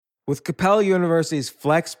With Capella University's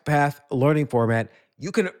FlexPath learning format, you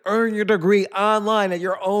can earn your degree online at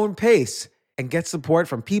your own pace and get support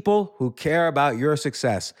from people who care about your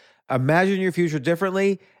success. Imagine your future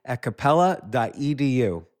differently at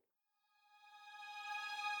capella.edu.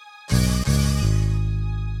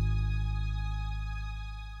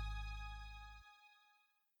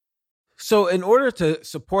 So, in order to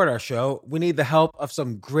support our show, we need the help of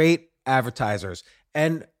some great advertisers.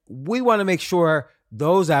 And we want to make sure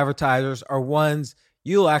those advertisers are ones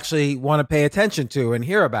you'll actually want to pay attention to and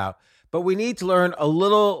hear about. But we need to learn a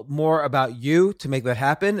little more about you to make that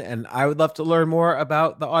happen. And I would love to learn more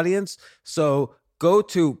about the audience. So, go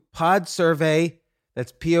to PodSurvey,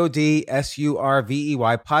 that's PodSurvey,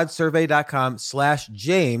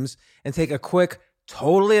 podsurvey.com/James, and take a quick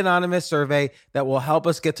totally anonymous survey that will help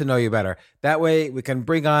us get to know you better. That way we can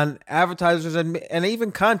bring on advertisers and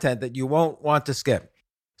even content that you won't want to skip.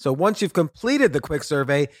 So once you've completed the quick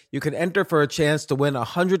survey, you can enter for a chance to win a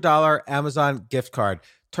 $100 Amazon gift card.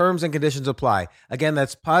 Terms and conditions apply. Again,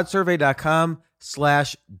 that's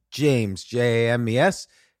podsurvey.com/James, James.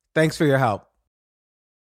 Thanks for your help.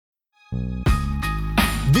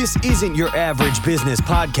 This isn't your average business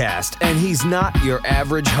podcast, and he's not your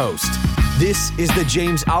average host. This is the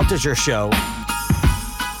James Altucher Show.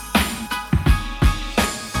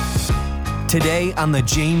 Today on the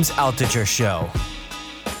James Altucher Show.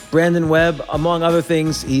 Brandon Webb, among other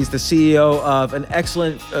things, he's the CEO of an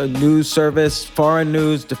excellent news service, foreign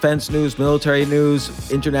news, defense news, military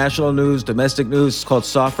news, international news, domestic news. It's called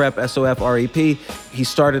SOFREP, SOFREP. He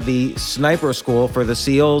started the sniper school for the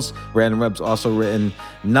SEALs. Brandon Webb's also written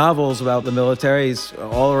novels about the military. He's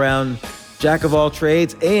all around jack of all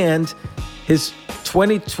trades, and his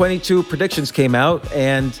 2022 predictions came out.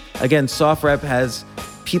 And again, SOFREP has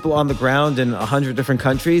people on the ground in 100 different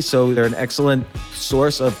countries. So they're an excellent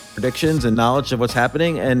source of predictions and knowledge of what's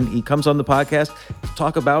happening. And he comes on the podcast to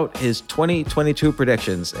talk about his 2022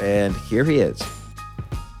 predictions. And here he is.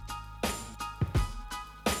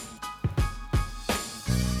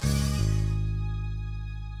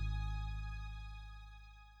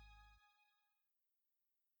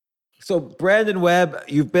 So Brandon Webb,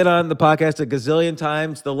 you've been on the podcast a gazillion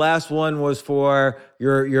times. The last one was for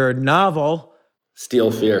your novel,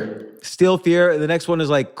 Steel Fear. Steel Fear. The next one is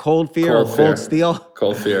like Cold Fear or Cold Steel.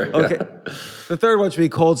 Cold Fear. Okay. Yeah. The third one should be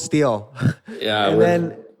Cold Steel. Yeah.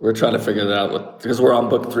 And we're trying to figure that out because we're on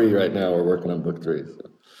book 3 right now. We're working on book 3.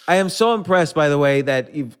 So. I am so impressed, by the way,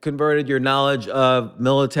 that you've converted your knowledge of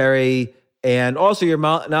military and also your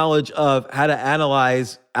knowledge of how to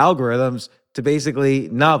analyze algorithms to basically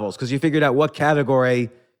novels, because you figured out what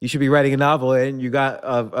category you should be writing a novel in. You got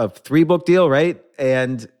a 3-book deal, right?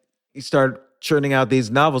 And you start churning out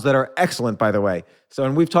these novels that are excellent, by the way. So,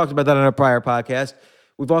 and we've talked about that on a prior podcast.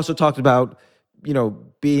 We've also talked about,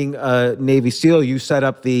 being a Navy SEAL. You set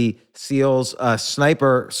up the SEALs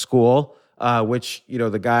sniper school, which,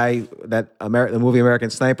 the guy that the movie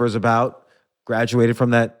American Sniper is about, graduated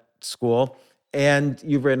from that school. And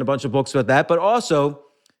you've written a bunch of books about that. But also,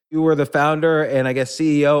 you were the founder and I guess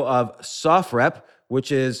CEO of SOFREP,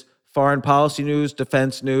 which is foreign policy news,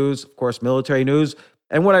 defense news, of course, military news.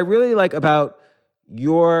 And what I really like about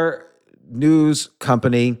your news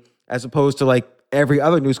company, as opposed to like every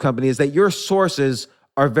other news company, is that your sources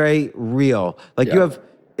are very real. Like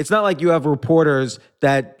it's not like you have reporters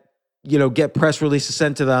that, get press releases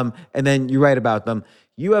sent to them and then you write about them.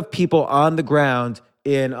 You have people on the ground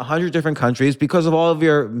in 100 different countries because of all of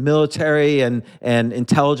your military and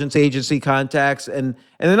intelligence agency contacts. And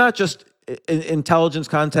they're not just intelligence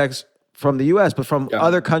contacts from the U.S., but from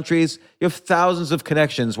other countries. You have thousands of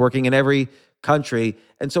connections working in every country.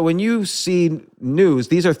 And so when you see news,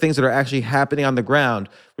 these are things that are actually happening on the ground,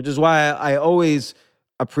 which is why I always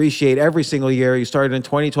appreciate every single year. You started in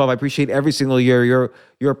 2012. I appreciate every single year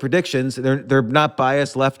your predictions. They're not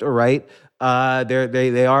biased left or right.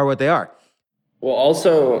 They are what they are. Well,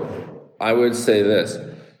 also, I would say this.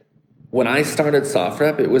 When I started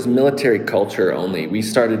SOFREP, it was military culture only. We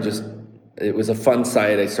started it was a fun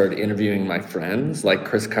site. I started interviewing my friends, like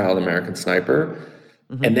Chris Kyle, the American Sniper.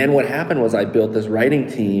 Mm-hmm. And then what happened was I built this writing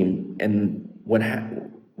team, and what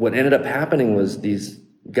ended up happening was these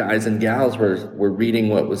guys and gals were reading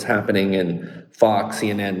what was happening in Fox,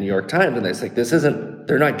 CNN, New York Times, and it's like,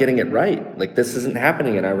 they're not getting it right. Like, this isn't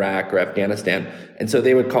happening in Iraq or Afghanistan. And so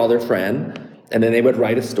they would call their friend, and then they would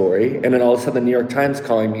write a story, and then all of a sudden the New York Times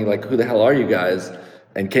calling me like, who the hell are you guys?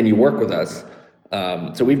 And can you work with us?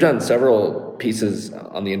 So we've done several pieces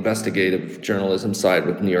on the investigative journalism side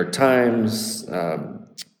with New York Times,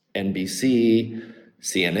 NBC,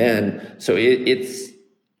 CNN. So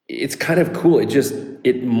it's kind of cool. It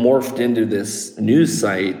morphed into this news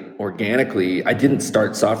site organically. I didn't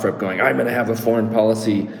start SoftRep going, I'm going to have a foreign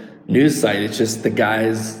policy news site. It's just the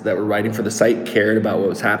guys that were writing for the site cared about what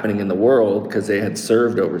was happening in the world because they had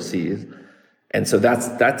served overseas. And so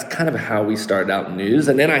that's kind of how we started out in news.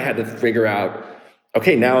 And then I had to figure out,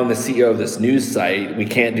 okay, now I'm the CEO of this news site. We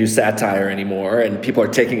can't do satire anymore, and people are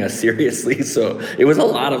taking us seriously. So it was a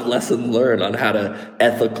lot of lessons learned on how to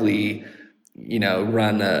ethically,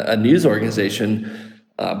 run a news organization.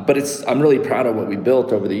 But I'm really proud of what we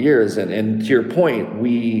built over the years. And to your point,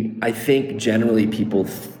 I think generally people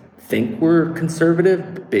think we're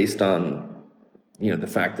conservative based on, the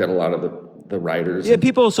fact that a lot of the writers. Yeah,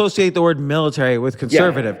 people associate the word military with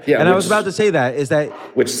conservative. Yeah, and I was about to say that, is that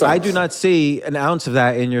which sucks. I do not see an ounce of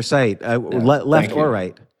that in your site, left or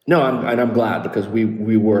right. No, I'm glad, because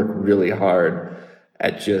we work really hard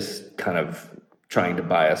at just kind of trying to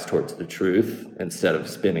bias towards the truth instead of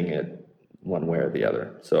spinning it one way or the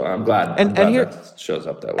other. So I'm glad, that shows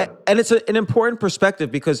up that way. And it's an important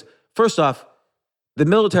perspective because, first off, the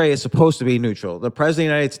military is supposed to be neutral. The President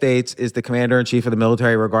of the United States is the commander-in-chief of the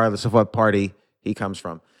military, regardless of what party he comes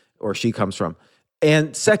from or she comes from.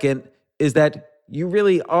 And second is that you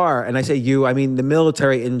really are, and I say you, I mean the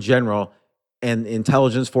military in general, and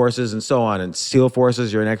intelligence forces and so on, and SEAL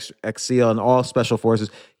forces, you're an ex-SEAL, and all special forces.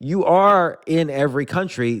 You are in every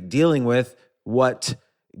country dealing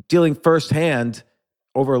firsthand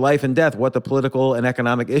over life and death, what the political and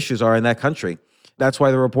economic issues are in that country. That's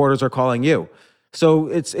why the reporters are calling you. So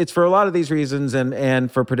it's for a lot of these reasons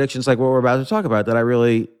and for predictions like what we're about to talk about that I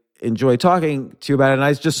really enjoy talking to you about it. And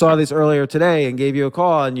I just saw this earlier today and gave you a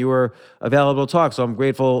call and you were available to talk. So I'm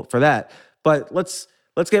grateful for that. But let's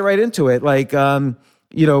get right into it. Like,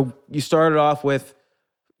 you started off with,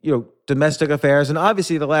 domestic affairs. And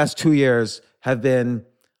obviously the last 2 years have been,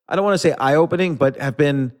 I don't want to say eye-opening, but have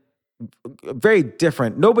been very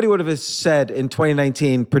different. Nobody would have said in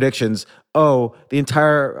 2019 predictions, the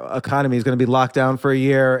entire economy is going to be locked down for a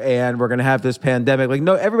year and we're going to have this pandemic. Like,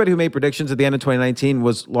 no, everybody who made predictions at the end of 2019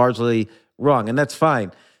 was largely wrong, and that's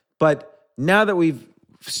fine. But now that we've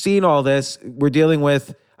seen all this, we're dealing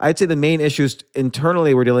with, I'd say the main issues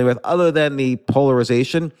internally we're dealing with, other than the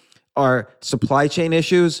polarization, are supply chain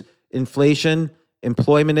issues, inflation,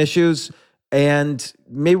 employment issues. And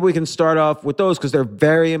maybe we can start off with those because they're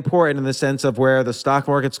very important in the sense of where the stock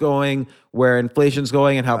market's going, where inflation's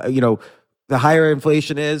going, and how, the higher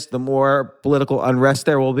inflation is, the more political unrest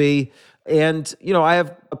there will be. And, I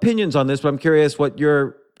have opinions on this, but I'm curious what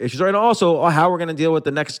your issues are. And also how we're going to deal with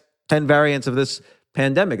the next 10 variants of this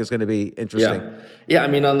pandemic is going to be interesting. Yeah. I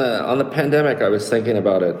mean, on the pandemic, I was thinking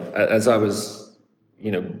about it as I was,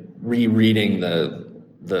 rereading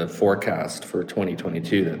the forecast for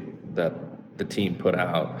 2022 that the team put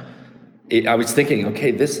out. I was thinking,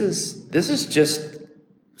 okay, this is just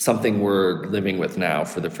something we're living with now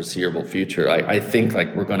for the foreseeable future. I think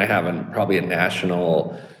like we're going to have probably a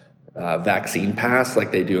national vaccine pass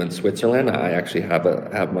like they do in Switzerland. I actually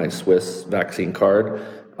have my Swiss vaccine card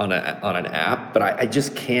on an app, but I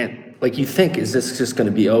just can't, like, you think, is this just going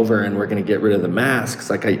to be over and we're going to get rid of the masks?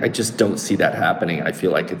 Like, I just don't see that happening. I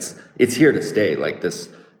feel like it's here to stay. Like, this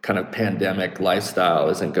kind of pandemic lifestyle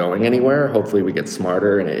isn't going anywhere. Hopefully we get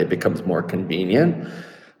smarter and it becomes more convenient.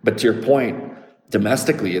 But to your point,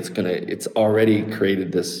 domestically, it's already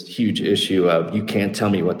created this huge issue of you can't tell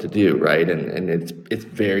me what to do, right? And it's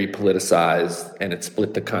very politicized, and it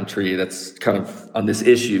split the country. That's kind of on this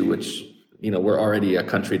issue, which, we're already a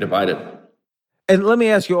country divided. And let me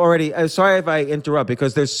ask you already, sorry if I interrupt,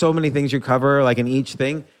 because there's so many things you cover, like in each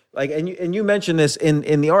thing. Like, and you mentioned this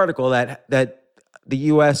in the article that the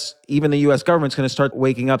U.S., even the U.S. government's going to start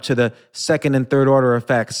waking up to the second and third order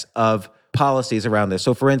effects of policies around this.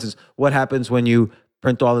 So, for instance, what happens when you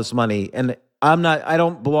print all this money? And I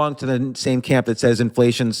don't belong to the same camp that says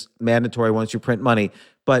inflation's mandatory once you print money.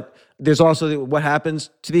 But there's also what happens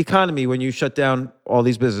to the economy when you shut down all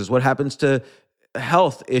these businesses. What happens to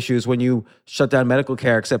health issues when you shut down medical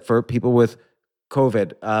care, except for people with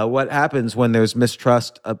COVID? What happens when there's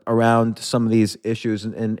mistrust around some of these issues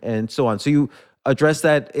and so on? So you address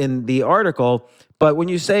that in the article. But when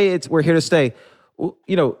you say we're here to stay,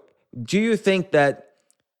 do you think that,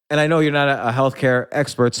 and I know you're not a healthcare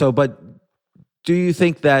expert, but do you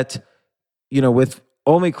think that, with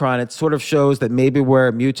Omicron, it sort of shows that maybe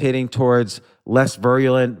we're mutating towards less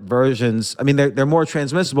virulent versions? I mean, they're more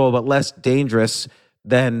transmissible, but less dangerous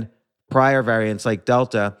than prior variants like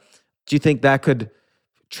Delta. Do you think that could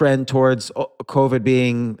trend towards COVID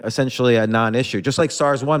being essentially a non-issue, just like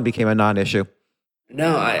SARS-1 became a non-issue?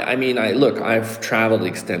 No, I mean, I've traveled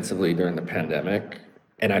extensively during the pandemic,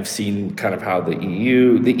 and I've seen kind of how the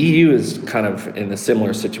EU is kind of in a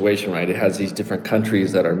similar situation, right? It has these different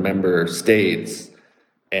countries that are member states,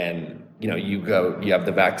 and you have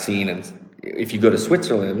the vaccine, and if you go to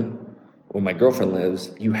Switzerland, where my girlfriend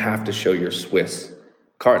lives, you have to show your Swiss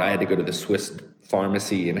card. I had to go to the Swiss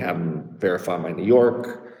pharmacy and have them verify my New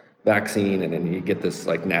York vaccine, and then you get this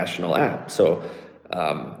like national app. So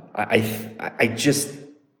I just,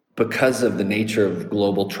 because of the nature of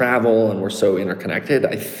global travel and we're so interconnected,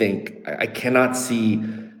 I think I cannot see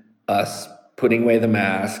us putting away the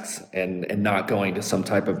masks and not going to some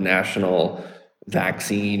type of national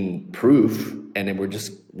vaccine proof, and then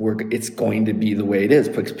it's going to be the way it is,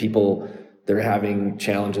 because they're having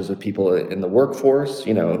challenges with people in the workforce,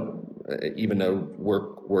 even though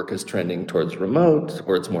work is trending towards remote,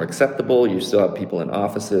 or it's more acceptable, you still have people in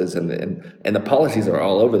offices, and the policies are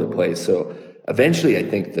all over the place. So eventually I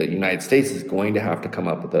think the United States is going to have to come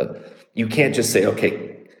up with you can't just say,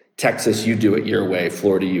 okay, Texas, you do it your way,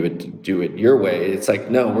 Florida, you would do it your way. It's like,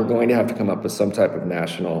 no, we're going to have to come up with some type of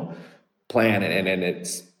national plan, and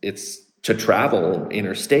it's to travel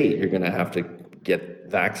interstate, you're going to have to get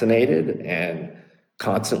vaccinated and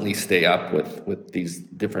constantly stay up with these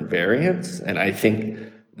different variants. And I think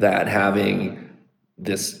that having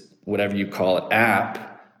this, whatever you call it,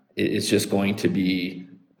 app, is just going to be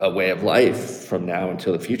a way of life from now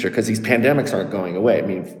until the future, because these pandemics aren't going away. I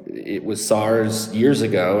mean, it was SARS years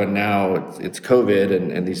ago, and now it's COVID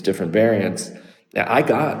and these different variants. Now, I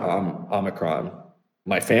got Omicron.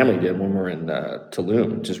 My family did when we were in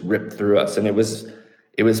Tulum. It just ripped through us, and it was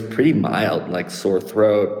pretty mild, like sore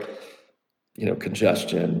throat,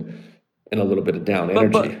 congestion, and a little bit of down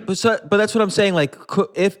energy. But that's what I'm saying. Like,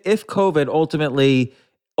 if COVID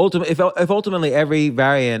ultimately every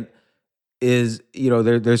variant is,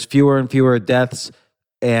 there's fewer and fewer deaths,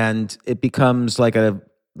 and it becomes like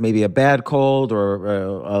maybe a bad cold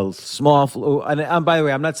or a small flu. And by the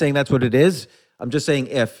way, I'm not saying that's what it is. I'm just saying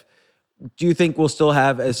do you think we'll still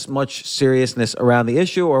have as much seriousness around the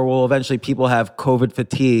issue, or will eventually people have COVID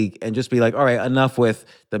fatigue and just be like, all right, enough with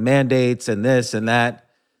the mandates and this and that?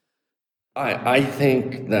 I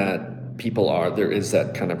think that there is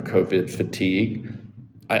that kind of COVID fatigue.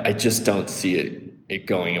 I just don't see it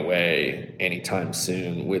going away anytime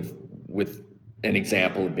soon, with an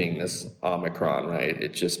example of being this Omicron, right?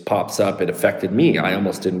 It just pops up. It affected me. I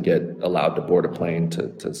almost didn't get allowed to board a plane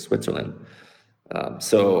to Switzerland.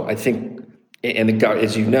 So I think,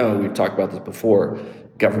 as you know, we've talked about this before,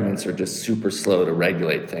 governments are just super slow to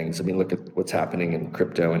regulate things. I mean, look at what's happening in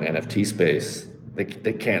crypto and NFT space. They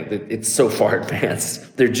can't, it's so far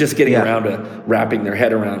advanced. They're just getting around to wrapping their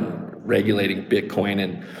head around regulating Bitcoin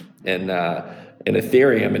and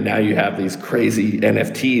Ethereum. And now you have these crazy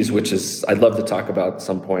NFTs, which is, I'd love to talk about at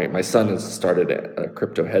some point. My son has started a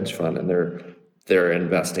crypto hedge fund, and they're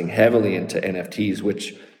investing heavily into NFTs,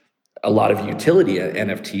 which a lot of utility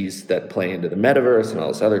NFTs that play into the metaverse and all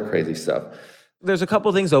this other crazy stuff. There's a couple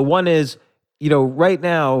of things though. One is, right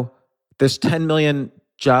now there's 10 million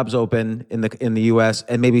jobs open in the US,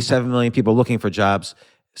 and maybe 7 million people looking for jobs.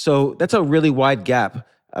 So that's a really wide gap.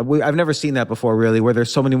 I've never seen that before, really, where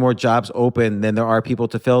there's so many more jobs open than there are people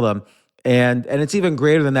to fill them. And it's even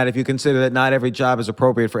greater than that if you consider that not every job is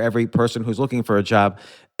appropriate for every person who's looking for a job.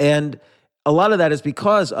 And a lot of that is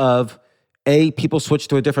because of people switched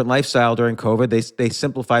to a different lifestyle during COVID. They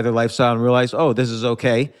simplify their lifestyle and realize, oh, this is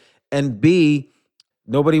okay. And B,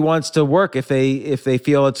 nobody wants to work if they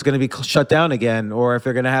feel it's going to be shut down again, or if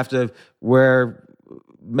they're going to have to wear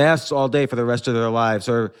masks all day for the rest of their lives,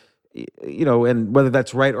 or and whether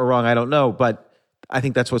that's right or wrong, I don't know, but I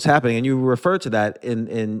think that's what's happening. And you refer to that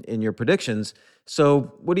in your predictions.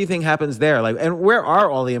 So what do you think happens there? Like, and where are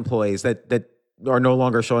all the employees that are no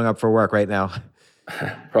longer showing up for work right now?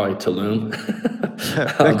 Probably Tulum.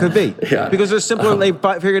 That could be. Yeah. Because they're simpler. They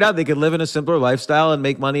figured out they could live in a simpler lifestyle and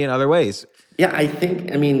make money in other ways. Yeah, I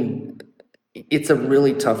mean, it's a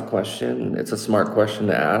really tough question. It's a smart question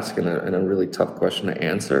to ask, and a really tough question to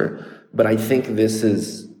answer. But I think this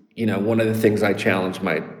is, one of the things I challenged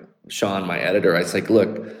Sean, my editor. I was like,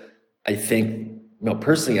 look, I think,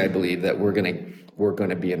 personally, I believe that we're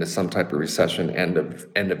gonna be into some type of recession end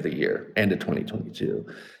of the year, end of 2022.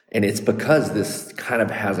 And it's because this kind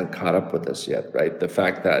of hasn't caught up with us yet, right? The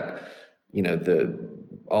fact that,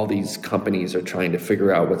 all these companies are trying to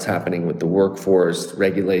figure out what's happening with the workforce,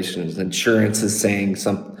 regulations, insurance is saying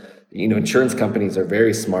insurance companies are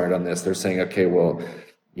very smart on this. They're saying, okay, well,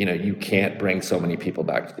 you can't bring so many people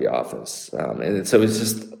back to the office. And so it's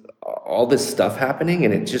just all this stuff happening,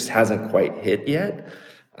 and it just hasn't quite hit yet.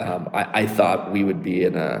 I thought we would be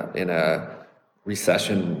in a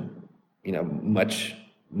recession, much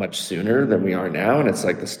much sooner than we are now. And it's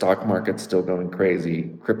like the stock market's still going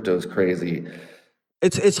crazy, crypto's crazy.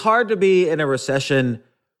 It's hard to be in a recession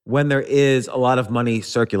when there is a lot of money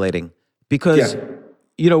circulating because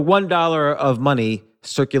Yeah. $1 of money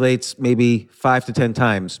circulates maybe 5 to 10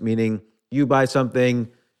 times, meaning you buy something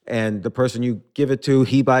and the person you give it to,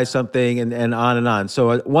 he buys something and on and on.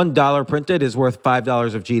 So $1 printed is worth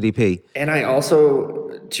 $5 of GDP. And I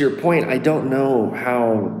also, to your point, I don't know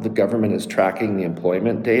how the government is tracking the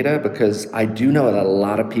employment data, because I do know that a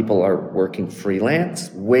lot of people are working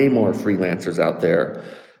freelance, way more freelancers out there,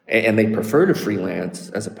 and they prefer to freelance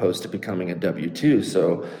as opposed to becoming a W-2.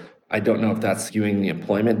 So I don't know if that's skewing the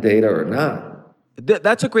employment data or not.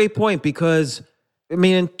 That's a great point because,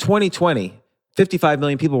 in 2020, 55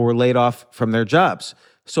 million people were laid off from their jobs.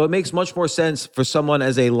 So it makes much more sense for someone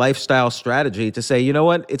as a lifestyle strategy to say, you know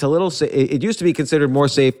what, it's a little, it used to be considered more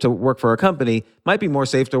safe to work for a company, might be more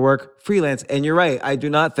safe to work freelance. And you're right, I do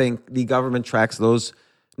not think the government tracks those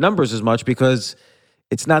numbers as much because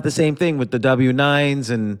it's not the same thing with the W-9s,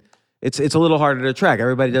 and it's a little harder to track.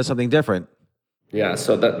 Everybody does something different. Yeah,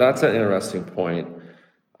 so that's an interesting point.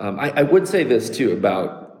 I would say this too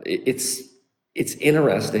about it's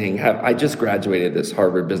interesting. I just graduated this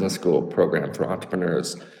Harvard Business School program for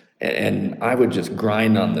entrepreneurs, and I would just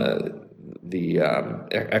grind on the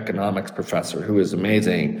economics professor, who is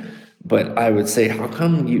amazing. But I would say, how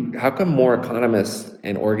come more economists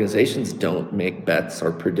and organizations don't make bets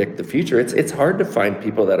or predict the future? It's hard to find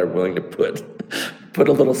people that are willing to put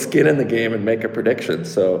a little skin in the game and make a prediction.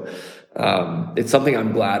 So it's something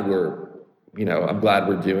I'm glad we're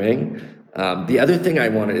doing. The other thing I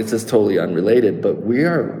wanted, it's just totally unrelated, but we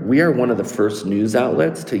are one of the first news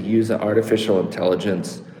outlets to use an artificial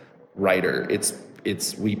intelligence writer.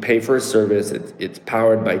 We pay for a service. It's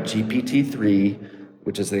powered by GPT-3,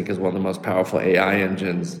 which I think is one of the most powerful AI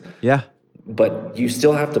engines. Yeah. But you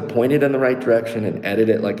still have to point it in the right direction and edit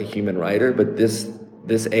it like a human writer. But this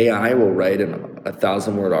AI will write a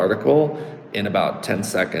 1,000-word article in about 10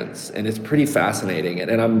 seconds, and it's pretty fascinating.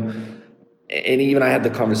 And even I had the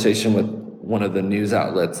conversation with one of the news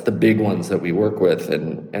outlets, the big ones that we work with,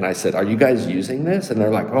 and I said, "Are you guys using this?" And they're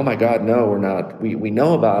like, "Oh my God, no, we're not. We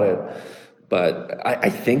know about it, but I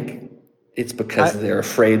think it's because they're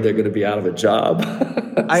afraid they're going to be out of a job."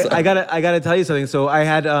 I gotta tell you something. So I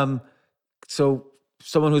had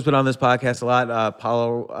someone who's been on this podcast a lot,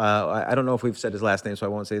 Paulo. I don't know if we've said his last name, so I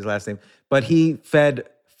won't say his last name. But he fed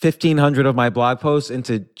 1,500 of my blog posts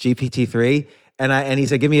into GPT-3, and he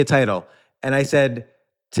said, "Give me a title." And I said,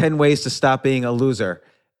 10 ways to stop being a loser.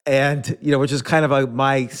 And, which is kind of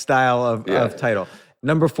my style of title.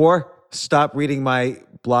 Number 4, stop reading my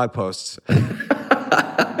blog posts.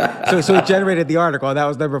 So it generated the article, and that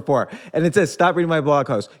was number 4. And it says, stop reading my blog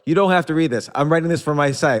posts. You don't have to read this. I'm writing this for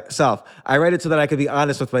myself. I write it so that I can be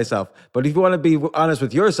honest with myself. But if you want to be honest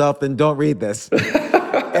with yourself, then don't read this.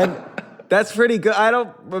 And that's pretty good. I don't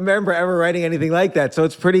remember ever writing anything like that. So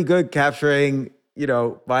it's pretty good capturing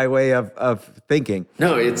my way of thinking.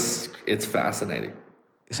 No, it's fascinating.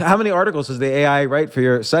 So how many articles does the AI write for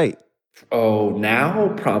your site? Oh,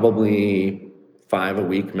 now probably 5 a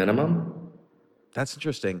week minimum. That's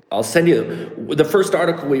interesting. I'll send you the first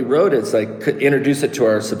article we wrote. It's like, introduce it to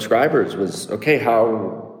our subscribers. Was okay.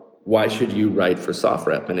 Why should you write for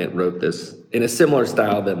SoftRep? And it wrote this in a similar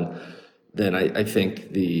style than I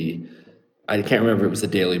think I can't remember if it was the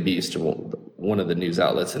Daily Beast or one of the news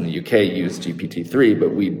outlets in the UK used GPT-3,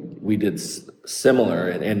 but we did similar,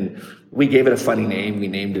 and we gave it a funny name. We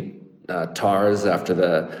named it TARS after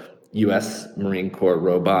the U.S. Marine Corps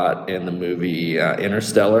robot in the movie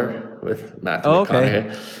Interstellar with Matthew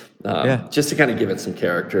McConaughey. Just to kind of give it some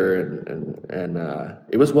character, and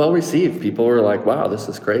it was well received. People were like, "Wow, this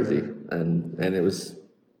is crazy," and it's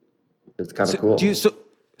kind of cool.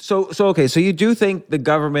 So you do think the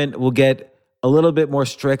government will get a little bit more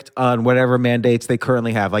strict on whatever mandates they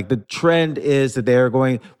currently have? Like the trend is that they're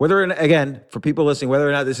going, again, for people listening, whether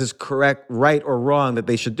or not this is correct, right, or wrong, that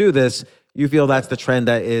they should do this, you feel that's the trend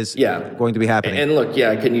that is going to be happening. And look,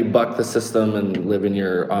 can you buck the system and live in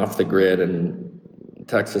your off the grid in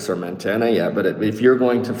Texas or Montana? Yeah, but if you're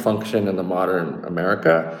going to function in the modern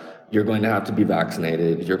America, you're going to have to be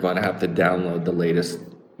vaccinated. You're going to have to download the latest,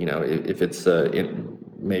 if it's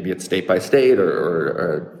maybe it's state by state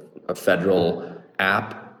or a federal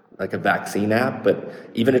app, like a vaccine app. But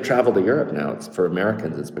even to travel to Europe now, it's for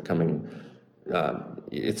Americans, it's becoming,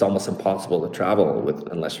 it's almost impossible to travel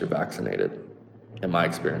unless you're vaccinated, in my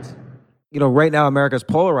experience. Right now, America's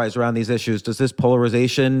polarized around these issues. Does this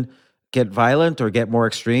polarization get violent or get more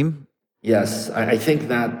extreme? Yes, I think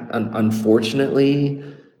that unfortunately,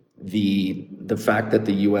 the fact that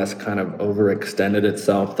the US kind of overextended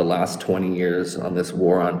itself the last 20 years on this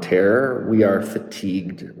war on terror, we are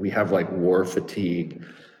fatigued. We have like war fatigue.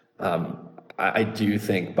 I do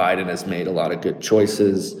think Biden has made a lot of good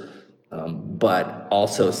choices, but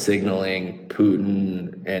also signaling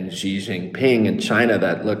Putin and Xi Jinping in China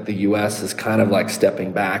that, look, the US is kind of like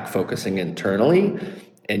stepping back, focusing internally,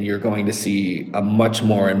 and you're going to see a much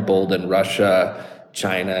more emboldened Russia,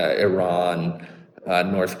 China, Iran,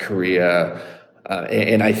 North Korea.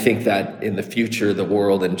 And I think that in the future, the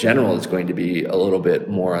world in general is going to be a little bit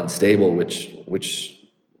more unstable, which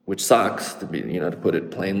sucks, to be, to put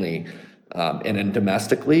it plainly. And then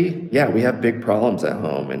domestically, yeah, we have big problems at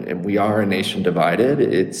home, and we are a nation divided.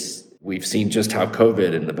 We've seen just how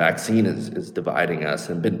COVID and the vaccine is dividing us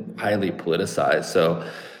and been highly politicized. So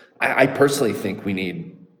I personally think we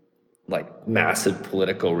need like massive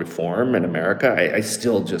political reform in America. I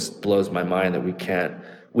still just blows my mind that we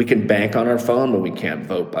can bank on our phone, but we can't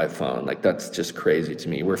vote by phone. Like, that's just crazy to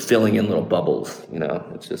me. We're filling in little bubbles,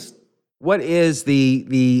 it's just. What is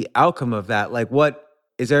the outcome of that? Like, what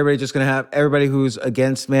is everybody just going to have, everybody who's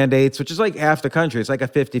against mandates, which is like half the country, it's like a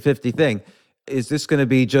 50-50 thing. Is this going to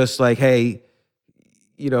be just like, hey,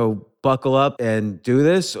 buckle up and do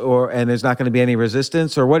this, and there's not going to be any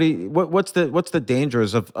resistance? Or what's the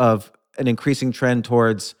dangers of an increasing trend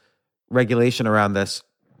towards regulation around this?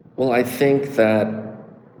 Well, I think that,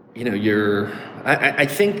 I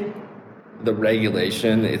think the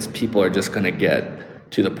regulation, it's people are just going to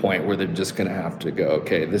get to the point where they're just going to have to go,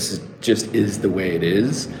 okay, this is the way it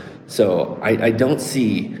is. So I don't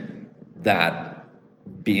see that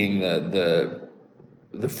being the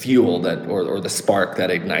fuel that, or the spark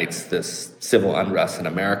that ignites this civil unrest in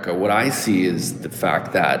America. What I see is the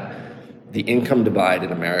fact that the income divide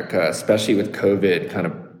in America, especially with COVID kind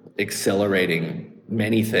of accelerating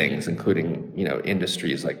many things, including,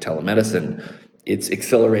 industries like telemedicine, it's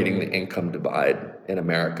accelerating the income divide in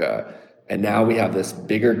America. And now we have this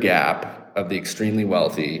bigger gap of the extremely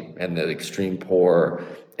wealthy and the extreme poor.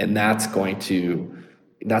 And that's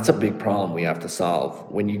a big problem we have to solve.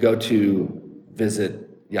 When you go to visit,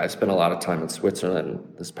 I spent a lot of time in Switzerland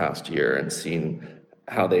this past year and seen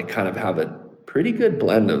how they kind of have a pretty good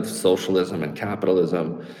blend of socialism and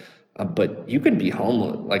capitalism. But you can be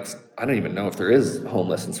homeless. Like, I don't even know if there is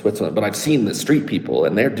homeless in Switzerland, but I've seen the street people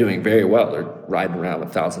and they're doing very well. They're riding around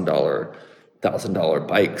with $1,000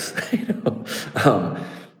 bikes.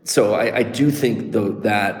 So I do think, though,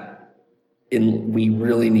 that we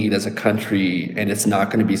really need as a country, and it's not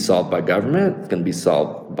going to be solved by government. It's going to be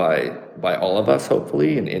solved by all of us,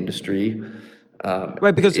 hopefully, in industry.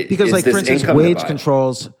 Right, because like, for instance,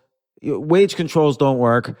 wage controls don't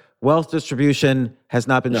work. Wealth distribution has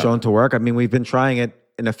not been shown to work. I mean, we've been trying it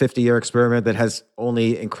in a 50-year experiment that has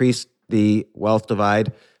only increased the wealth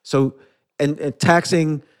divide. So, and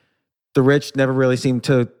taxing the rich never really seemed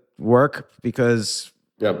to work because,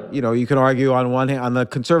 you can argue on one hand, on the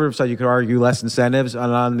conservative side, you could argue less incentives.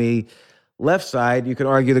 And on the left side, you could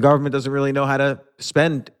argue the government doesn't really know how to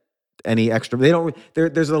spend any extra.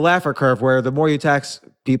 There's a Laffer curve where the more you tax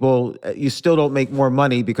people, you still don't make more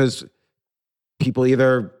money because people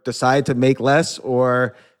either decide to make less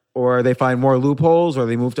or they find more loopholes or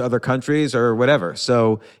they move to other countries or whatever.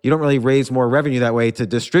 So you don't really raise more revenue that way to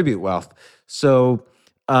distribute wealth. So,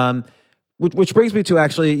 which brings me to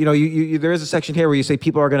actually, you there is a section here where you say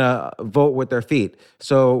people are going to vote with their feet.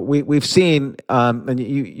 So we've seen, and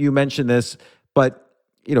you mentioned this, but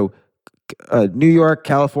New York,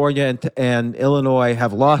 California, and Illinois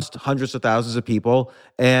have lost hundreds of thousands of people.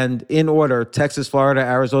 And in order, Texas, Florida,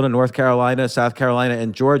 Arizona, North Carolina, South Carolina,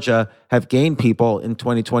 and Georgia have gained people in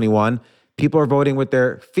 2021. People are voting with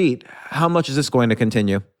their feet. How much is this going to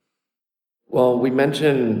continue? Well, we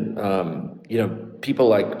mentioned, people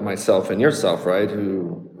like myself and yourself, right,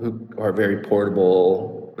 who are very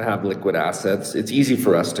portable, have liquid assets. It's easy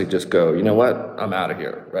for us to just go, you know what, I'm out of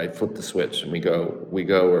here, right? Flip the switch and we go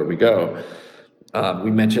where we go.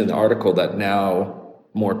 We mentioned in the article that now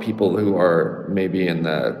more people who are maybe in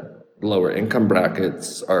the lower income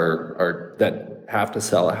brackets are that have to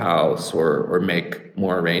sell a house or make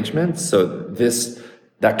more arrangements. So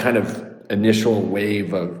that kind of initial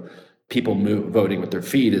wave of people voting with their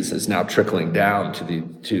feet is now trickling down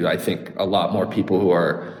to I think a lot more people who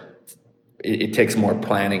are. It takes more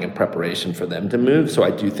planning and preparation for them to move. So I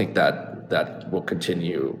do think that will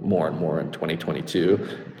continue more and more in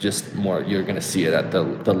 2022. Just more, you're going to see it at the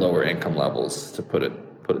lower income levels, to put it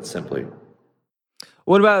simply.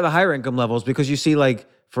 What about the higher income levels? Because you see, like,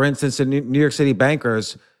 for instance, in New York City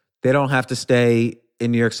bankers, they don't have to stay in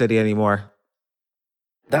New York City anymore.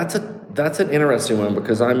 That's an interesting one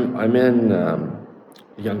because I'm in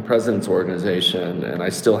Young Presidents Organization, and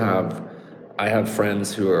I have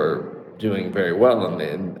friends who are doing very well,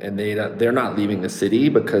 and they're not leaving the city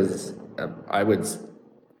because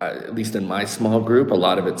at least in my small group, a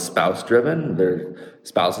lot of it's spouse driven. Their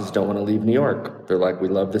spouses don't want to leave New York. They're like, we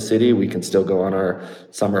love the city. We can still go on our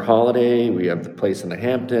summer holiday. We have the place in the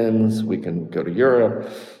Hamptons. We can go to Europe.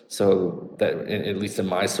 So that, at least in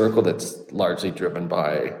my circle, that's largely driven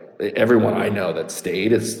by everyone I know that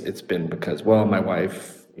stayed. It's been because, well, my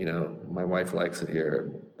wife likes it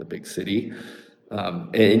here, the big city.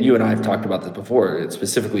 And you and I have talked about this before.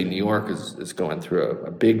 Specifically, New York is going through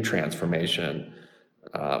a big transformation.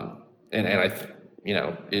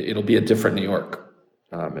 It'll be a different New York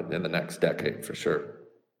in the next decade for sure.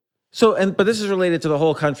 But this is related to the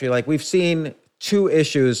whole country. Like we've seen three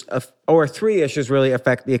issues really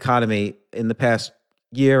affect the economy in the past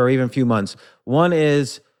year or even few months. One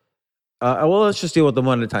is, let's just deal with them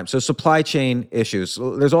one at a time. So supply chain issues.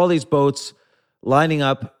 There's all these boats lining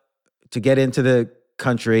up to get into the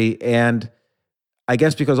country, and I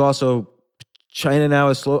guess because also China now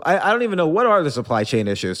is slow. I don't even know, what are the supply chain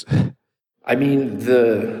issues? I mean,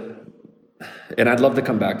 and I'd love to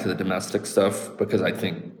come back to the domestic stuff because I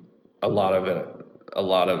think we're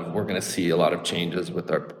going to see a lot of changes with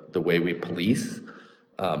the way we police.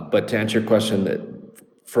 But to answer your question, that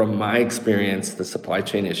from my experience, the supply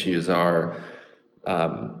chain issues are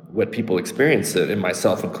what people experience, and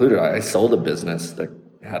myself included. I sold a business that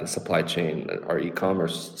had a supply chain. Our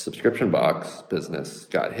e-commerce subscription box business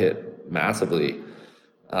got hit massively,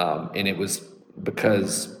 and it was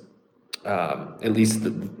because at least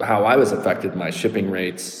how I was affected, my shipping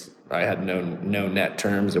rates, I had no net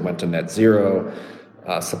terms. It went to net zero.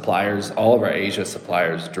 Suppliers, all of our Asia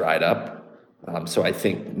suppliers dried up. So I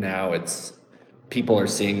think now people are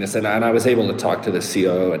seeing this, and I was able to talk to the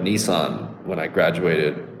COO at Nissan when I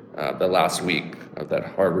graduated the last week of that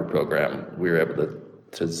Harvard program. We were able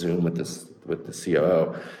to Zoom with the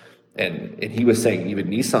COO, and he was saying even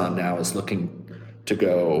Nissan now is looking to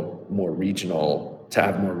go more regional, to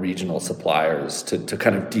have more regional suppliers to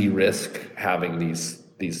kind of de-risk having these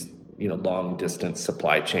long distance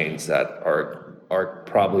supply chains that are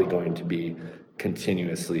probably going to be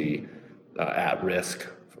continuously at risk.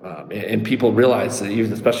 And people realize that,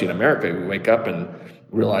 even especially in America, we wake up and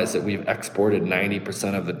realize that we've exported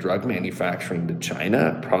 90% of the drug manufacturing to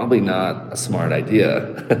China. Probably not a smart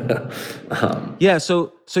idea. Yeah,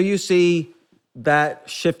 so you see that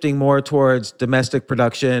shifting more towards domestic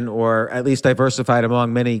production, or at least diversified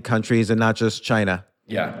among many countries and not just China.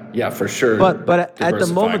 Yeah, for sure. But at the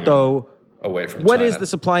moment, though, away from what China. is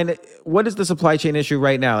the supply chain issue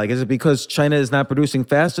right now? Like, is it because China is not producing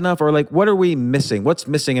fast enough, or like, what are we missing? What's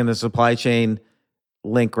missing in the supply chain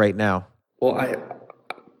link right now? Well,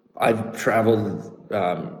 I've traveled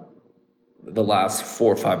the last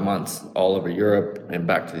 4 or 5 months all over Europe and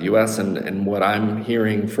back to the US, and what I'm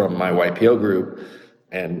hearing from my YPO group,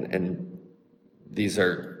 and these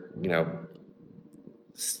are,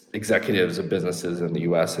 executives of businesses in the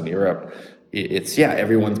US and Europe,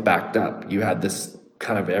 everyone's backed up. You had this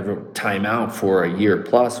kind of timeout for a year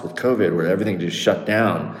plus with COVID where everything just shut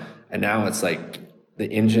down, and now it's like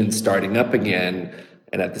the engine's starting up again,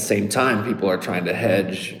 and at the same time people are trying to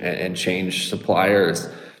hedge and change suppliers,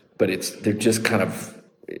 but they're just kind of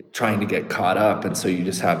trying to get caught up, and so you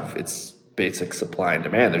just have it's basic supply and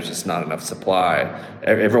demand. There's just not enough supply.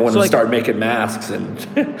 Everyone will start making masks, and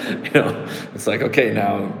it's like, okay,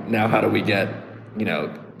 now how do we get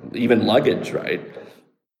even luggage, right?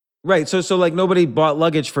 Right. So like nobody bought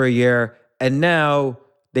luggage for a year, and now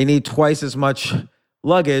they need twice as much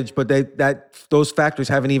luggage, but those factories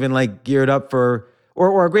haven't even like geared up for,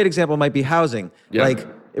 or a great example might be housing. Yeah. Like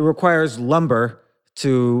it requires lumber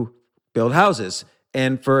to build houses.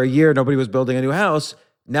 And for a year, nobody was building a new house.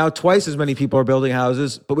 Now twice as many people are building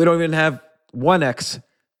houses, but we don't even have 1X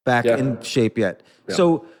back in shape yet. Yeah.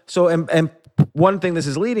 So one thing this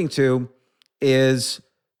is leading to is,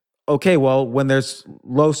 okay, well, when there's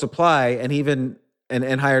low supply and even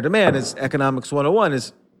and higher demand, is economics 101,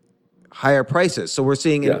 is higher prices. So we're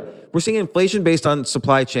seeing inflation based on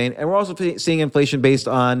supply chain, and we're also seeing inflation based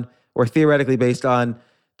on, or theoretically based on,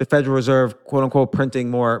 the Federal Reserve, quote unquote, printing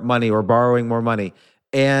more money or borrowing more money.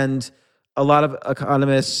 And a lot of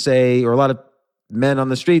economists say, or a lot of men on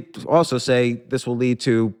the street also say, this will lead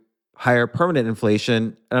to higher permanent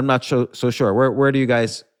inflation. And I'm not so sure. Where do you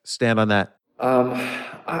guys stand on that?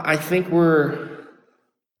 I think we're...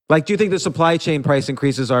 Like, do you think the supply chain price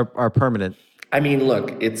increases are permanent? I mean,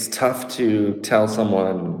 look, it's tough to tell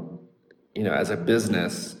someone, as a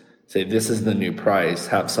business, say, this is the new price,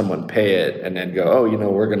 have someone pay it, and then go, oh,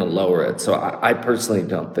 we're going to lower it. So I personally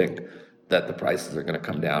don't think that the prices are going to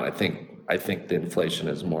come down. I think the inflation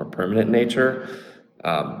is more permanent in nature,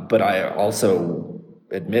 but I also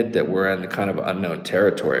admit that we're in kind of unknown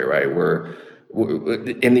territory, right? We're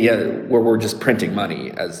in the where we're just printing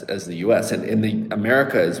money as the U.S. and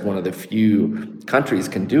America is one of the few countries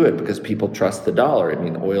can do it because people trust the dollar. I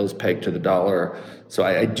mean, oil's pegged to the dollar, so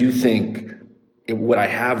I do think what I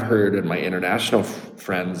have heard in my international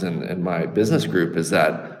friends and my business group is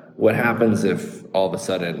that what happens if all of a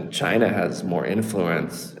sudden China has more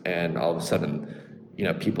influence and all of a sudden,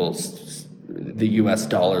 the U.S.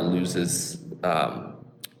 dollar loses.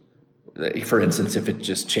 For instance, if it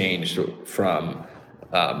just changed from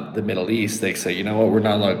the Middle East, they say, you know what, we're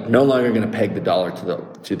no longer going to peg the dollar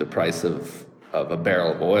to the price of a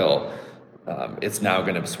barrel of oil. It's now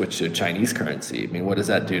going to switch to Chinese currency. I mean, what does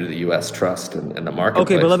that do to the U.S. trust and the marketplace?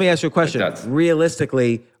 Okay, but let me ask you a question.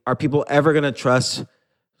 Realistically, are people ever going to trust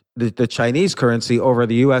the Chinese currency over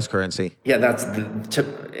the U.S. currency? Yeah, that's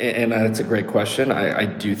a great question. I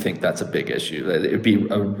do think that's a big issue. It'd be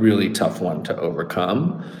a really tough one to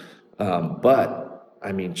overcome. But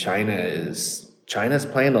I mean, China's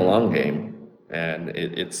playing the long game, and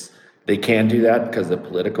they can do that because of the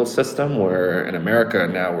political system. Where in America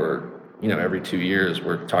now every 2 years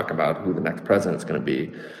we're talking about who the next president's going to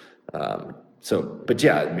be. But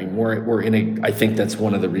yeah, I mean, I think that's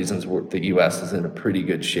one of the reasons the U.S. is in a pretty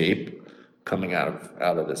good shape coming out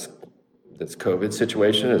of this COVID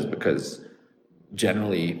situation is because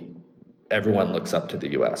generally everyone looks up to the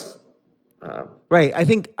U.S. Right. I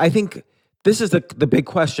think this is the big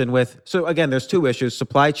question so again, there's two issues: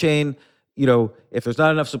 supply chain. If there's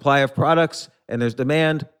not enough supply of products and there's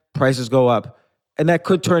demand, prices go up. And that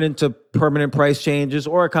could turn into permanent price changes,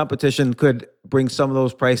 or a competition could bring some of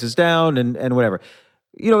those prices down and whatever.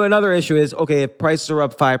 Another issue is, okay, if prices are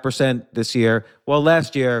up 5% this year, well,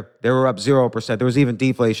 last year they were up 0%. There was even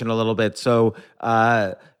deflation a little bit. So,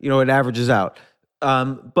 it averages out.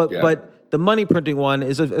 But the money printing one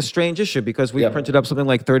is a strange issue because we printed up something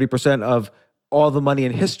like 30% of all the money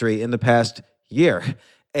in history in the past year.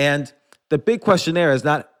 And the big question there is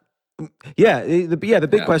not, the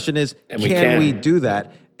big question is, can we do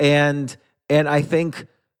that? And I think,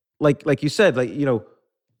 like you said,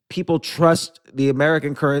 people trust the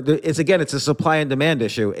American currency. It's a supply and demand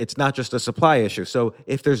issue. It's not just a supply issue. So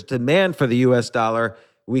if there's demand for the U.S. dollar,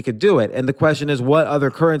 we could do it. And the question is, what other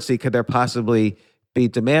currency could there possibly be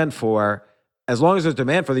demand for? As long as there's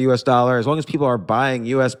demand for the U.S. dollar, as long as people are buying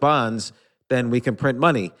U.S. bonds, then we can print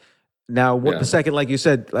money. Now, the second, like you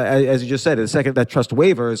said, as you just said, the second that trust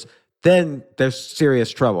wavers, then there's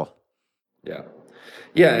serious trouble.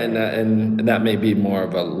 Yeah, and that may be more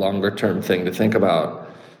of a longer term thing to think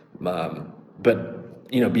about. But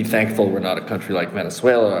be thankful we're not a country like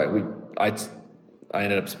Venezuela. I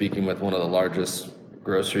ended up speaking with one of the largest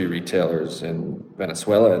grocery retailers in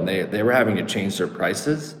Venezuela, and they were having to change their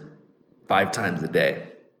prices 5 times a day.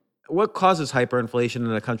 What causes hyperinflation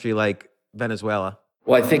in a country like Venezuela?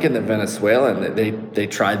 Well, I think in the Venezuelan, they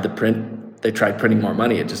tried printing more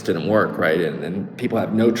money. It just didn't work, right? And people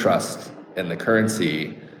have no trust in the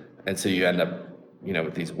currency, and so you end up,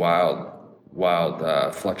 with these wild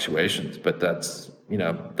fluctuations. But that's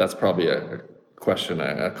probably a question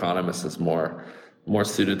an economist is more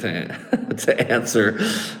suited to answer.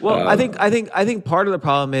 Well, I think part of the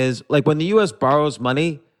problem is, like, when the U.S. borrows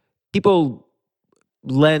money, people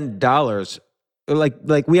lend dollars.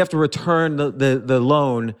 Like we have to return the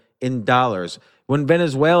loan in dollars. When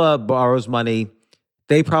Venezuela borrows money,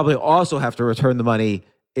 they probably also have to return the money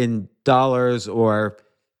in dollars or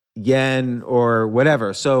yen or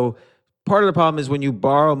whatever. So part of the problem is when you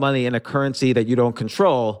borrow money in a currency that you don't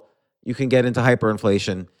control, you can get into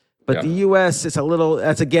hyperinflation. But the U.S. a lot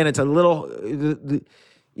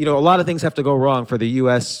of things have to go wrong for the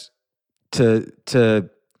U.S. to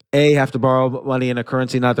A, have to borrow money in a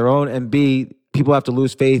currency not their own, and B, people have to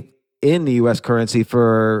lose faith in the U.S. currency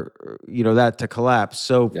for that to collapse.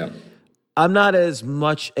 So I'm not as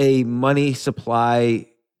much a money supply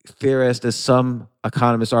theorist as some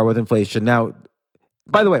economists are with inflation. Now,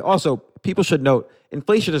 by the way, also people should note,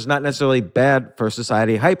 inflation is not necessarily bad for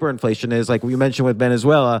society. Hyperinflation is, like we mentioned with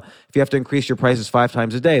Venezuela. If you have to increase your prices 5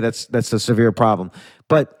 times a day, that's a severe problem.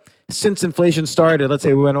 But since inflation started, let's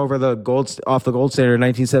say we went over off the gold standard in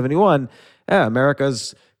 1971,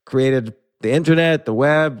 America's created the internet, the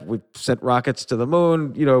web. We've sent rockets to the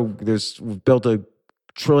moon. We've built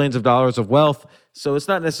trillions of dollars of wealth. So it's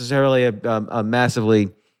not necessarily a massively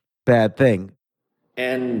bad thing.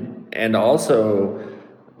 And also,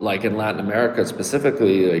 like in Latin America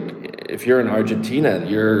specifically, like if you're in Argentina,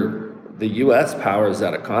 the U.S. powers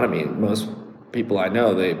that economy. Most people I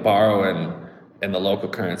know, they borrow and the local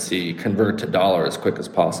currency convert to dollar as quick as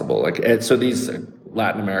possible. So these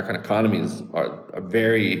Latin American economies are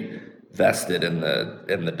very vested in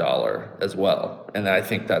the dollar as well, and I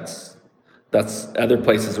think that's other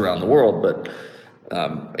places around the world, but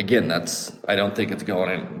again, I don't think it's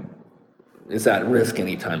at risk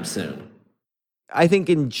anytime soon. I think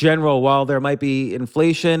in general, while there might be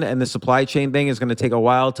inflation and the supply chain thing is going to take a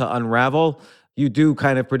while to unravel, you do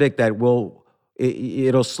kind of predict that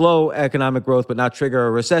it'll slow economic growth but not trigger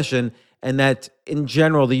a recession, and that in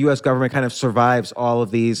general the US government kind of survives all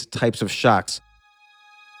of these types of shocks.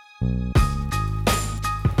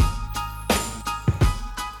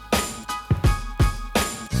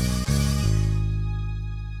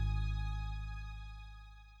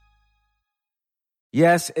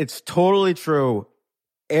 Yes, it's totally true.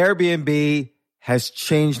 Airbnb has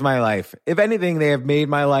changed my life. If anything, they have made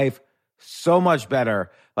my life so much better.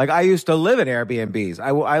 Like, I used to live in Airbnbs.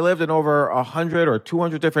 I lived in over 100 or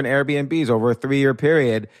 200 different Airbnbs over a 3-year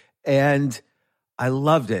period, and I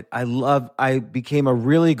loved it. I became a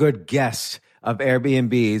really good guest of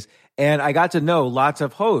Airbnbs, and I got to know lots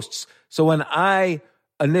of hosts. So when I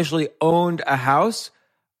initially owned a house,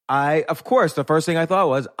 of course, the first thing I thought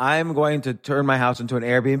was, I'm going to turn my house into an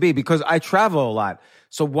Airbnb because I travel a lot.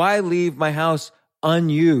 So why leave my house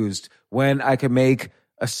unused when I can make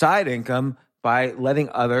a side income by letting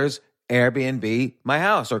others Airbnb my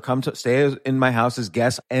house or come to stay in my house as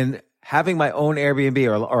guests? And having my own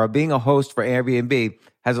Airbnb or being a host for Airbnb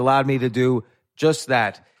has allowed me to do just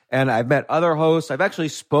that. And I've met other hosts. I've actually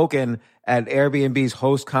spoken at Airbnb's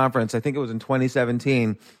host conference. I think it was in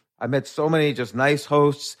 2017. I met so many just nice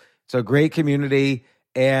hosts. It's a great community.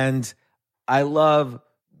 And I love,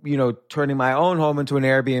 turning my own home into an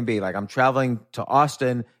Airbnb. Like, I'm traveling to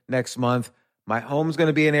Austin next month. My home's going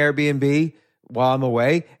to be an Airbnb while I'm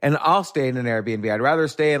away, and I'll stay in an Airbnb. I'd rather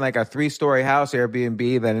stay in like a 3-story house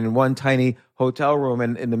Airbnb than in one tiny hotel room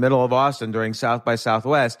in the middle of Austin during South by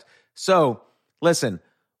Southwest. So listen,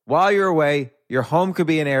 while you're away, your home could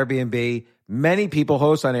be an Airbnb. Many people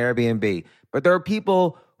host on Airbnb, but there are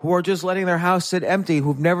people who are just letting their house sit empty,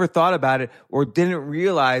 who've never thought about it or didn't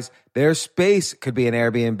realize their space could be an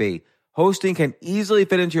Airbnb. Hosting can easily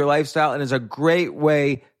fit into your lifestyle and is a great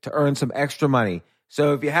way to earn some extra money.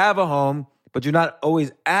 So if you have a home, but you're not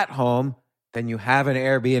always at home, then you have an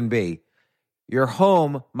Airbnb. Your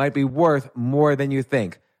home might be worth more than you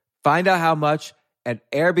think. Find out how much at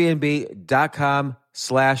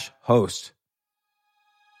airbnb.com/host.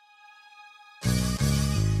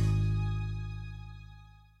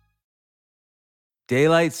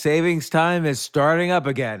 Daylight savings time is starting up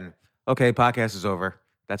again. Okay, podcast is over.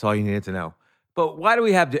 That's all you needed to know. But why do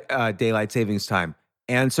we have daylight savings time?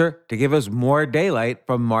 Answer: to give us more daylight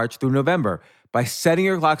from March through November. By setting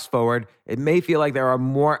your clocks forward, it may feel like there are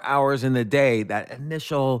more hours in the day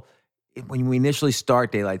when we initially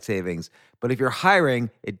start daylight savings. But if you're hiring,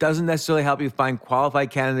 it doesn't necessarily help you find qualified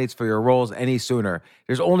candidates for your roles any sooner.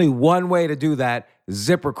 There's only one way to do that: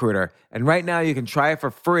 ZipRecruiter. And right now you can try it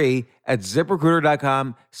for free at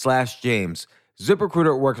ZipRecruiter.com/James.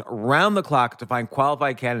 ZipRecruiter works around the clock to find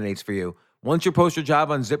qualified candidates for you. Once you post your job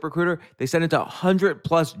on ZipRecruiter, they send it to 100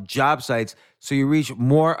 plus job sites so you reach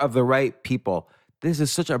more of the right people. This is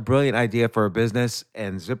such a brilliant idea for a business,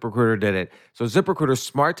 and ZipRecruiter did it. So ZipRecruiter's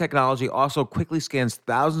smart technology also quickly scans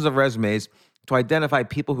thousands of resumes to identify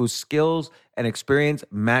people whose skills and experience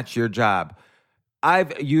match your job.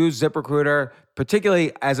 I've used ZipRecruiter,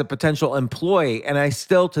 particularly as a potential employee, and I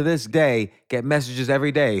still, to this day, get messages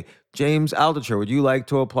every day. James Altucher, would you like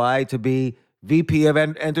to apply to be VP of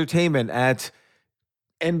Entertainment at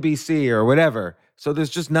NBC or whatever? So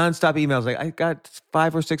there's just nonstop emails. Like, I got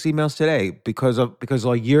 5 or 6 emails today because a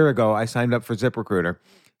year ago I signed up for ZipRecruiter.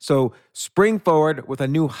 So spring forward with a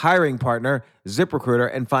new hiring partner,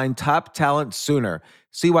 ZipRecruiter, and find top talent sooner.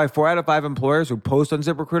 See why 4 out of 5 employers who post on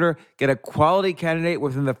ZipRecruiter get a quality candidate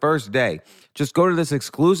within the first day. Just go to this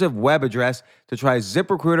exclusive web address to try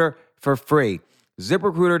ZipRecruiter for free.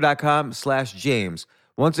 ZipRecruiter.com/James.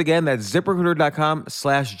 Once again, that's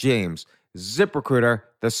ZipRecruiter.com/James. ZipRecruiter,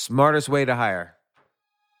 the smartest way to hire.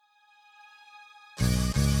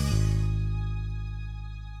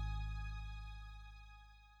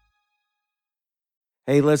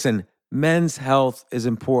 Hey, listen, men's health is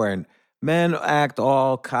important. Men act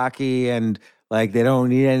all cocky and like they don't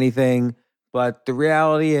need anything. But the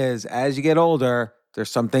reality is, as you get older,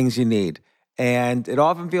 there's some things you need. And it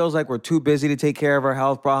often feels like we're too busy to take care of our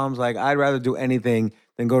health problems. Like, I'd rather do anything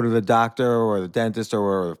than go to the doctor or the dentist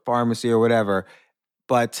or the pharmacy or whatever.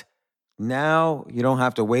 But now you don't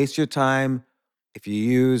have to waste your time if you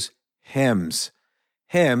use Hims.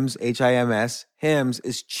 Hims, Hims, Hims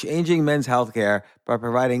is changing men's healthcare by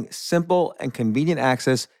providing simple and convenient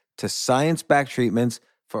access to science-backed treatments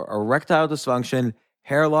for erectile dysfunction,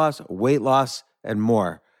 hair loss, weight loss, and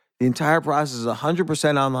more. The entire process is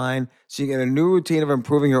 100% online, so you get a new routine of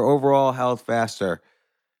improving your overall health faster.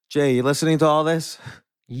 Jay, you listening to all this?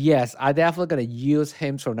 Yes, I definitely gonna use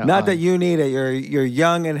Hims from now Not on. that you need it. You're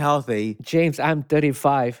young and healthy. James, I'm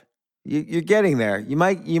 35. You're getting there. You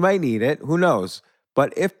might need it. Who knows?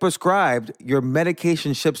 But if prescribed, your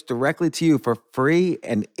medication ships directly to you for free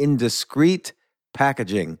and in discreet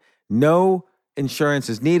packaging. No insurance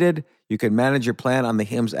is needed. You can manage your plan on the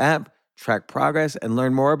Hims app, track progress, and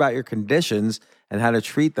learn more about your conditions and how to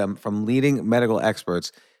treat them from leading medical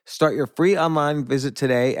experts. Start your free online visit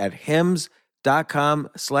today at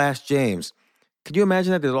hims.com/James. Could you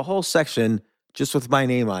imagine that? There's a whole section just with my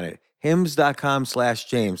name on it.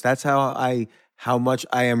 hims.com/James. That's how much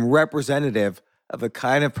I am representative of the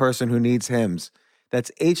kind of person who needs Hims.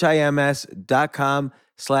 That's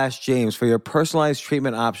HIMS.com/James for your personalized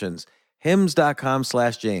treatment options.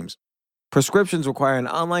 hims.com/James. Prescriptions require an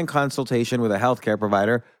online consultation with a healthcare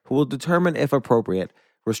provider who will determine if appropriate.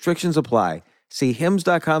 Restrictions apply. See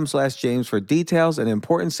hims.com/James for details and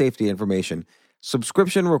important safety information.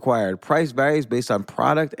 Subscription required. Price varies based on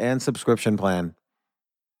product and subscription plan.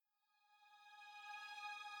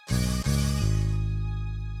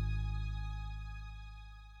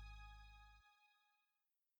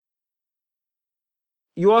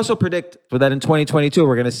 You also predict that in 2022,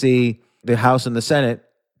 we're going to see the House and the Senate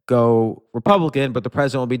go Republican, but the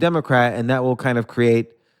president will be Democrat, and that will kind of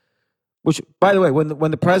create, which, by the way,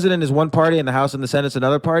 when the president is one party and the House and the Senate's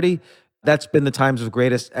another party, that's been the times of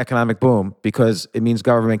greatest economic boom because it means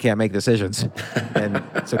government can't make decisions, and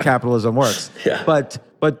so capitalism works. Yeah. But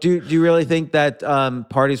do you really think that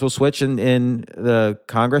parties will switch in the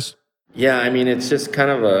Congress? Yeah, I mean, it's just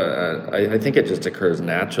kind of I think it just occurs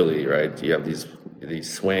naturally, right? You have these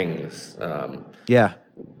swings. Yeah.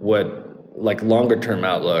 Like longer term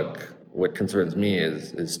outlook, what concerns me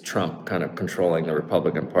is Trump kind of controlling the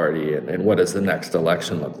Republican Party, and what does the next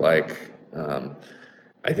election look like?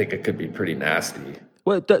 I think it could be pretty nasty.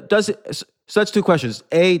 Well, does it? So that's two questions.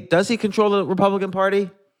 A, does he control the Republican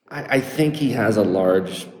Party? I think he has a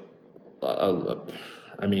large.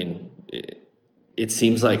 I mean, it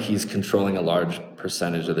seems like he's controlling a large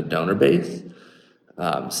percentage of the donor base.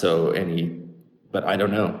 But I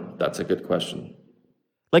don't know. That's a good question.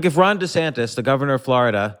 Like if Ron DeSantis, the governor of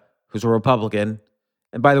Florida, who's a Republican,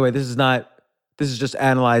 and by the way, this is just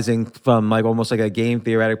analyzing from like almost like a game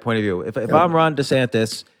theoretic point of view. If I'm Ron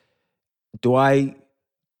DeSantis, do I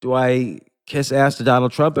kiss ass to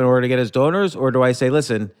Donald Trump in order to get his donors, or do I say,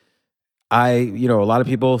 listen, a lot of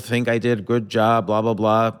people think I did a good job, blah blah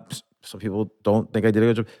blah. Some people don't think I did a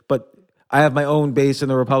good job, but I have my own base in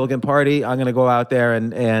the Republican Party. I'm going to go out there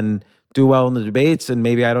and do well in the debates, and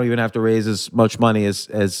maybe I don't even have to raise as much money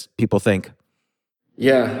as people think.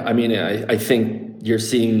 Yeah, I mean, I think you're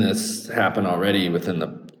seeing this happen already within the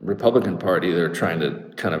Republican Party. They're trying to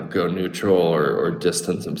kind of go neutral or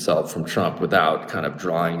distance himself from Trump without kind of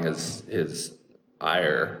drawing his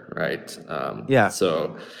ire, right? Yeah.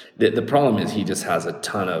 So the problem is he just has a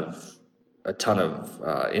ton of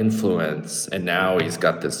influence, and now he's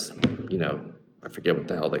got this, I forget what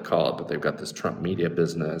the hell they call it, but they've got this Trump media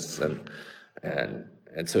business, and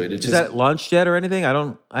so it just. Is that launched yet or anything?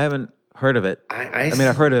 I haven't heard of it. I mean,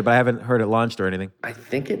 I've heard of it, but I haven't heard it launched or anything. I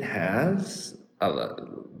think it has,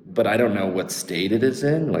 but I don't know what state it is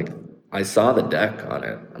in. Like, I saw the deck on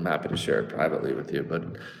it. I'm happy to share it privately with you, but.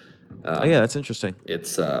 Oh yeah, that's interesting.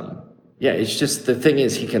 It's it's just the thing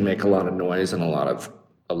is he can make a lot of noise, and a lot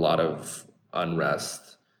of unrest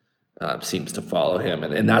seems to follow him,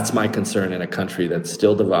 and that's my concern in a country that's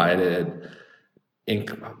still divided,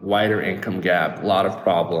 wider income gap, a lot of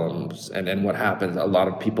problems, and then what happens? A lot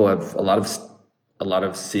of people have a lot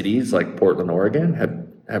of cities like Portland, Oregon,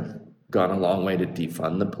 have gone a long way to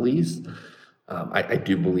defund the police. I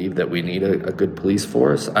do believe that we need a good police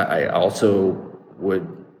force. I also would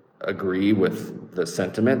agree with the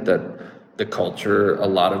sentiment that the culture, a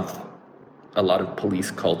lot of police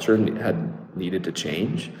culture had needed to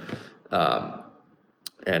change. I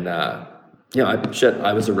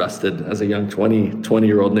was arrested as a young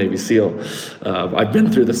 20-year-old Navy SEAL. I've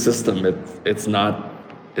been through the system. It's not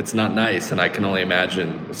nice, and I can only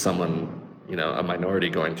imagine someone, a minority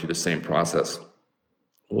going through the same process,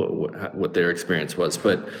 what their experience was.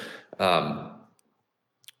 But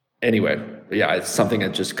anyway, yeah, it's something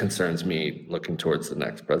that just concerns me looking towards the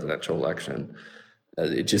next presidential election.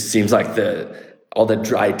 It just seems like all the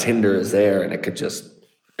dry tinder is there, and it could just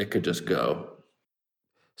go.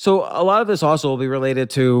 So a lot of this also will be related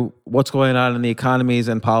to what's going on in the economies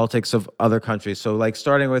and politics of other countries. So like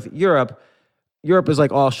starting with Europe, Europe is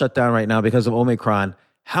like all shut down right now because of Omicron.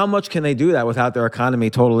 How much can they do that without their economy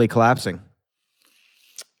totally collapsing?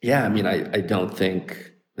 Yeah, I mean, I don't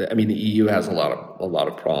think I mean, the EU has a lot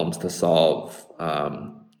of problems to solve.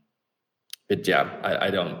 But yeah, I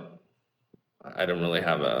don't really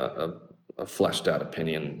have a fleshed out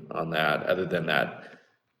opinion on that. Other than that,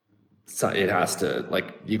 so it has to,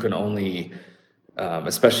 like, you can only,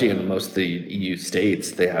 especially in most of the EU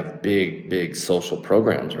states, they have big social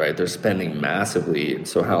programs, right? They're spending massively, and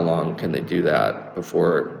so how long can they do that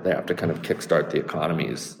before they have to kind of kickstart the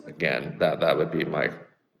economies again? That would be my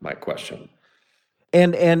question.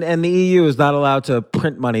 And the EU is not allowed to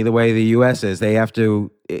print money the way the US is. They have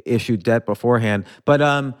to issue debt beforehand. But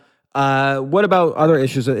what about other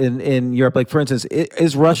issues in Europe? Like, for instance,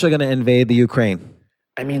 is Russia going to invade the Ukraine?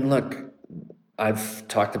 I mean, look, I've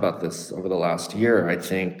talked about this over the last year. I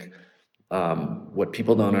think what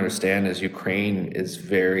people don't understand is Ukraine is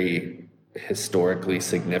very historically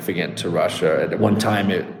significant to Russia. At one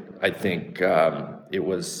time, I think it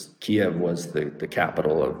was Kiev was the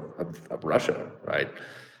capital of Russia, right?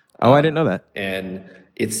 Oh, I didn't know that. And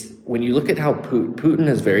it's when you look at how Putin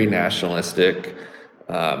is very nationalistic.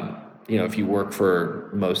 If you work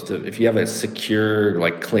for if you have a secure,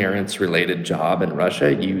 like, clearance related job in Russia,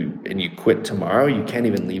 and you quit tomorrow, you can't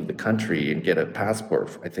even leave the country and get a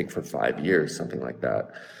passport, I think, for 5 years, something like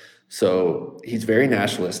that. So he's very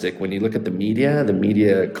nationalistic. When you look at the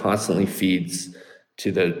media constantly feeds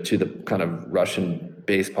to the kind of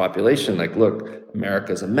Russian-based population, like, look,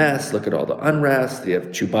 America's a mess. Look at all the unrest. You have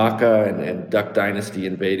Chewbacca and Duck Dynasty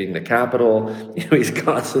invading the capital. He's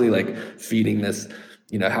constantly, like, feeding this,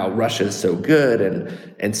 how Russia is so good,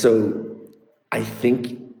 and so I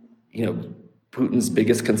think, Putin's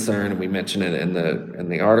biggest concern, and we mentioned it in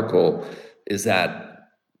the article, is that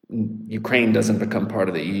Ukraine doesn't become part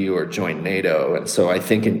of the EU or join NATO, and so I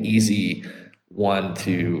think an easy one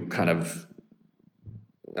to kind of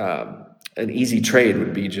an easy trade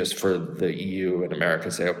would be just for the EU and America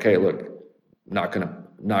to say, okay, look, not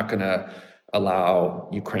gonna allow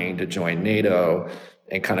Ukraine to join NATO,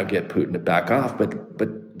 and kind of get Putin to back off.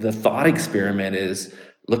 But the thought experiment is,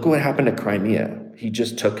 look at what happened to Crimea. He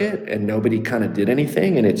just took it and nobody kind of did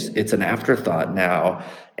anything, and it's an afterthought now.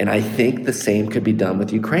 And I think the same could be done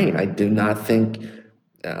with Ukraine. I do not think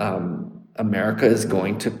America is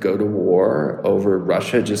going to go to war over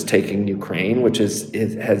Russia just taking Ukraine, which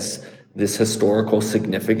has this historical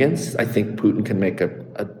significance. I think Putin can make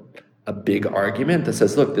a big argument that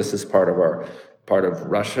says, look, this is part of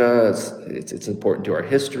Russia. It's important to our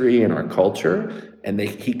history and our culture, and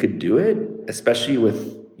he could do it, especially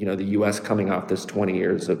with the U.S. coming off this 20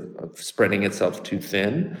 years of spreading itself too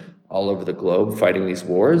thin all over the globe, fighting these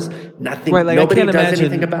wars. Nothing. Right, like, nobody does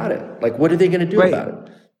anything about it. Like, what are they going to do about it?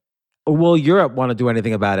 Will Europe want to do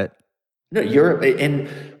anything about it? No, Europe. And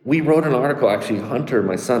we wrote an article. Actually, Hunter,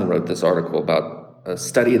 my son, wrote this article about a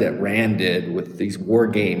study that Rand did with these war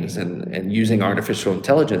games and using artificial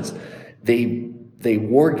intelligence. They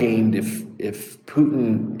war gamed if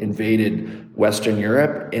Putin invaded Western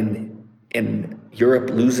Europe, and Europe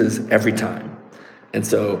loses every time. And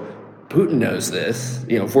so Putin knows this.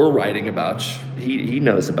 If we're writing about, he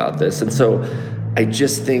knows about this. And so I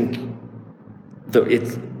just think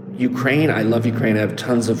it's Ukraine. I love Ukraine. I have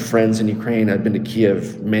tons of friends in Ukraine. I've been to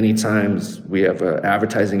Kiev many times. We have an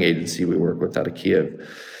advertising agency we work with out of Kiev.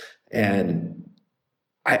 And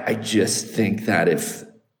I just think that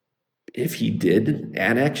if he did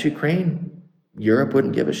annex Ukraine, Europe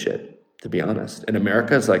wouldn't give a shit, to be honest. And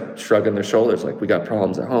America is like shrugging their shoulders, like, we got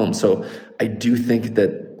problems at home. So I do think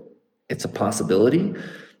that it's a possibility,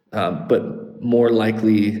 but more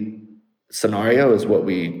likely scenario is what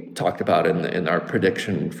we talked about in our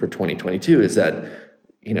prediction for 2022, is that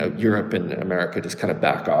Europe and America just kind of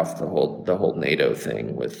back off the whole NATO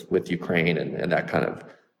thing with Ukraine, and that kind of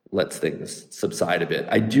lets things subside a bit.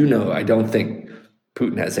 I don't think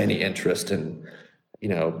Putin has any interest in,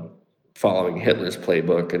 following Hitler's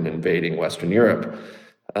playbook and invading Western Europe.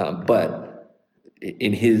 But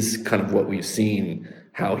in his kind of what we've seen,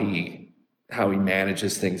 how he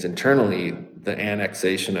manages things internally, the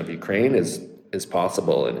annexation of Ukraine is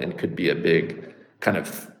possible and could be a big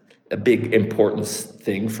importance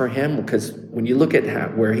thing for him, because when you look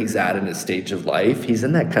at where he's at in his stage of life, he's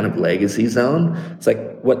in that kind of legacy zone. It's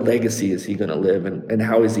like, what legacy is he going to live, and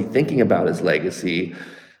how is he thinking about his legacy?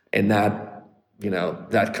 And that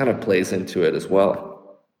kind of plays into it as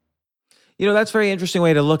well. That's a very interesting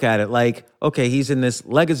way to look at it. Like, okay, he's in this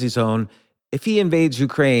legacy zone. If he invades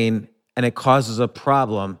Ukraine and it causes a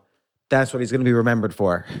problem, that's what he's going to be remembered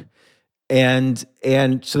for. And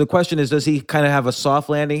so the question is, does he kind of have a soft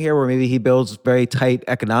landing here where maybe he builds very tight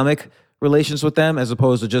economic relations with them as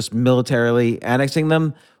opposed to just militarily annexing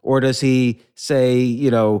them? Or does he say,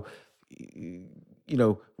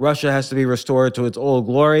 Russia has to be restored to its old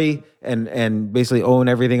glory and basically own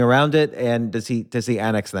everything around it? And does he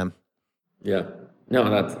annex them? Yeah. No,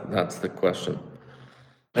 that's the question.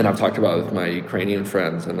 And I've talked about it with my Ukrainian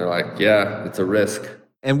friends, and they're like, yeah, it's a risk.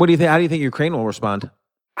 And what do you think? How do you think Ukraine will respond?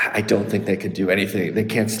 I don't think they could do anything. They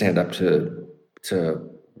can't stand up to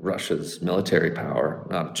Russia's military power.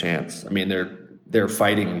 Not a chance. I mean, they're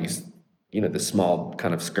fighting these, the small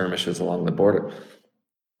kind of skirmishes along the border.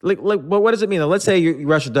 Like, well, what does it mean? Let's say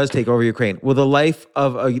Russia does take over Ukraine. Will the life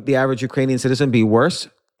of the average Ukrainian citizen be worse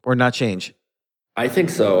or not change? I think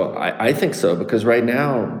so. I think so, because right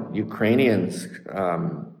now Ukrainians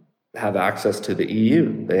have access to the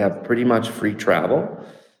EU. They have pretty much free travel,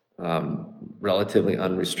 relatively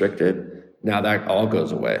unrestricted. Now that all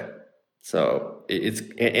goes away. So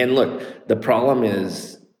and look, the problem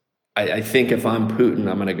is, I think if I'm Putin,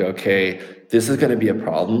 I'm going to go, okay, this is going to be a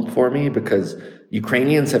problem for me because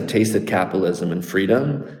Ukrainians have tasted capitalism and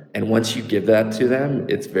freedom. And once you give that to them,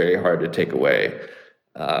 it's very hard to take away.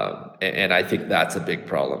 And I think that's a big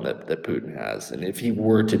problem that Putin has. And if he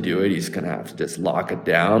were to do it, he's going to have to just lock it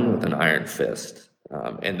down with an iron fist.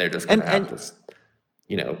 And they're just going to have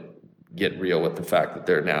to, get real with the fact that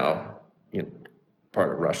they're now,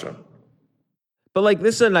 part of Russia. But like,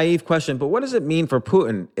 this is a naive question, but what does it mean for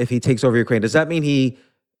Putin if he takes over Ukraine? Does that mean he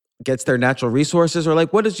gets their natural resources? Or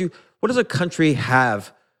like, what does a country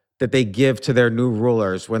have that they give to their new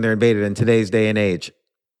rulers when they're invaded in today's day and age?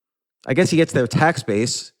 I guess he gets their tax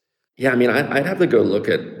base. Yeah, I mean, I'd have to go look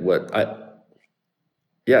at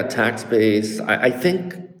tax base. I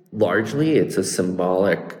think largely it's a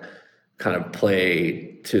symbolic kind of play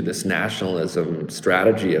to this nationalism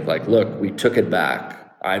strategy of like, look, we took it back.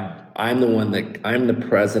 I'm the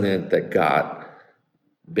president that got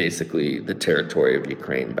basically the territory of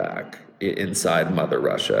Ukraine back inside Mother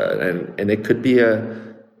Russia. And it could be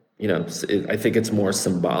I think it's more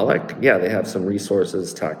symbolic. Yeah, they have some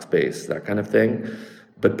resources, tax base, that kind of thing.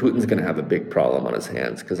 But Putin's going to have a big problem on his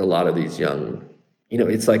hands because a lot of these young,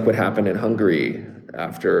 it's like what happened in Hungary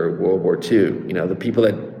after World War II. The people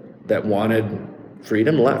that wanted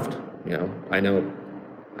freedom left. I know.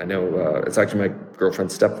 It's actually my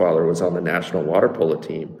girlfriend's stepfather was on the national water polo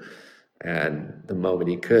team, and the moment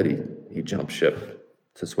he could, he jumped ship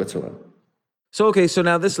to Switzerland. So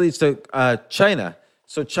now this leads to China.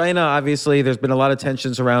 So China, obviously, there's been a lot of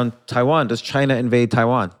tensions around Taiwan. Does China invade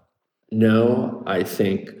Taiwan? No, I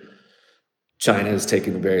think China is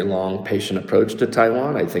taking a very long, patient approach to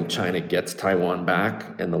Taiwan. I think China gets Taiwan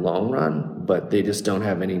back in the long run, but they just don't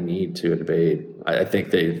have any need to invade. I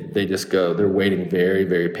think they just go, they're waiting very,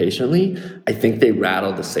 very patiently. I think they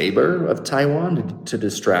rattle the saber of Taiwan to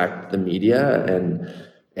distract the media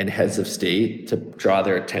and heads of state to draw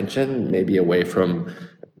their attention maybe away from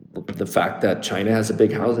the fact that China has a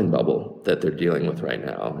big housing bubble that they're dealing with right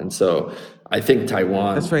now. And so I think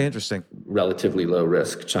Taiwan, that's very interesting. Relatively low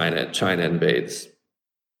risk. China invades.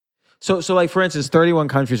 So like, for instance, 31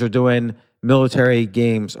 countries are doing military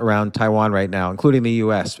games around Taiwan right now, including the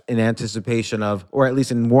U.S., in anticipation of, or at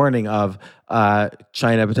least in warning of,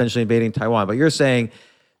 China potentially invading Taiwan. But you're saying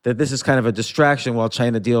that this is kind of a distraction while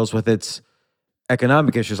China deals with its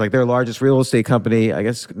economic issues. Like their largest real estate company, I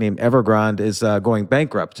guess named Evergrande, is going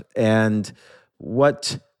bankrupt. And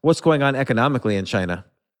what's going on economically in China?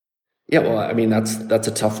 Yeah, well, I mean, that's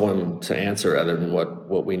a tough one to answer other than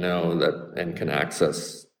what we know that and can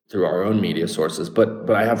access through our own media sources. But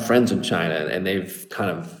I have friends in China, and they've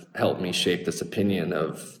kind of helped me shape this opinion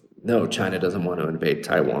of, no, China doesn't want to invade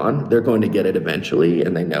Taiwan. They're going to get it eventually,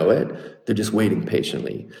 and they know it. They're just waiting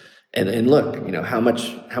patiently. And look,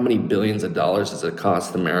 how many billions of dollars does it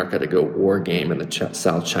cost America to go war game in the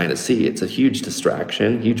South China Sea? It's a huge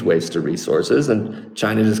distraction, huge waste of resources. And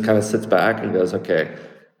China just kind of sits back and goes, okay,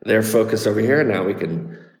 they're focused over here. Now we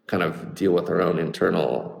can kind of deal with our own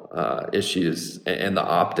internal issues and the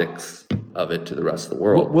optics of it to the rest of the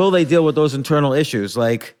world. Will they deal with those internal issues?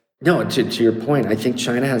 Like, no, to your point, I think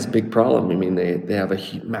China has a big problem. I mean, they have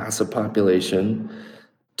a massive population,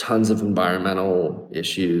 tons of environmental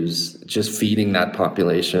issues, just feeding that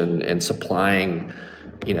population and supplying,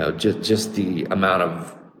 just the amount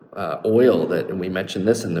of oil that, and we mentioned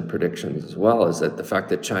this in the predictions as well, is that the fact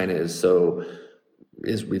that China is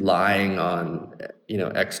relying on,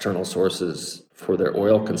 external sources for their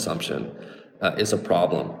oil consumption is a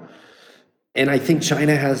problem. And I think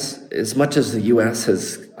China has, as much as the U.S.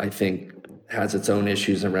 has its own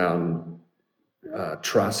issues around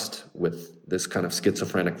trust with this kind of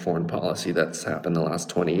schizophrenic foreign policy that's happened the last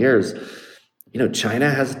 20 years.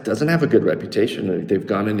 China doesn't have a good reputation. They've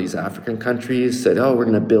gone in these African countries, said, "Oh, we're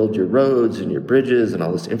going to build your roads and your bridges and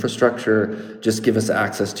all this infrastructure. Just give us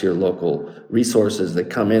access to your local resources." They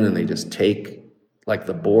come in and they just take, like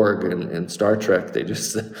the Borg in Star Trek, they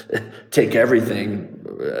just take everything,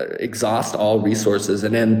 exhaust all resources.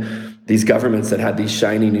 And then these governments that had these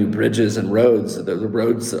shiny new bridges and roads, the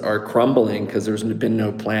roads are crumbling because there's been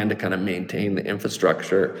no plan to kind of maintain the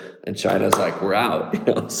infrastructure. And China's like, we're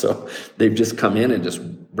out. So they've just come in and just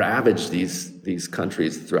ravaged these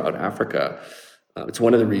countries throughout Africa. It's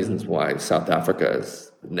one of the reasons why South Africa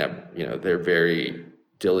is never, they're very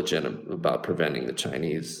diligent about preventing the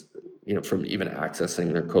Chinese from even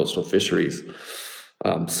accessing their coastal fisheries.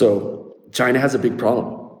 So China has a big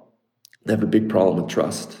problem. They have a big problem with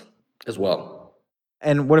trust as well.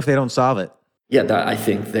 And what if they don't solve it? Yeah, I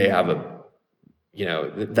think they have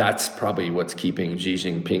that's probably what's keeping Xi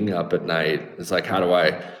Jinping up at night. It's like, how do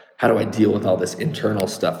I deal with all this internal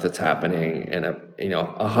stuff that's happening in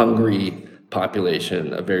a hungry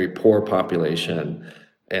population, a very poor population,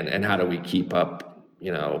 and how do we keep up,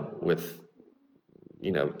 with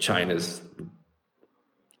China's,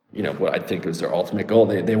 what I think is their ultimate goal.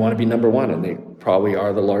 They want to be number one, and they probably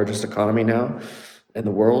are the largest economy now in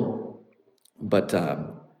the world. But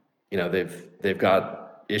they've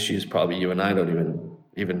got issues probably you and I don't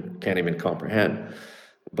can't even comprehend.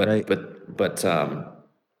 But Right.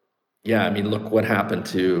 yeah, I mean, look what happened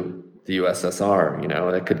to the USSR.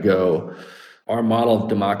 It could go. Our model of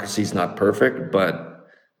democracy is not perfect, but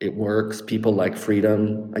it works. People like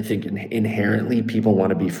freedom. I think inherently people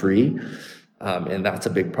want to be free. And that's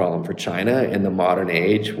a big problem for China in the modern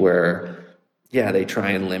age where, yeah, they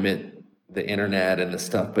try and limit the internet and the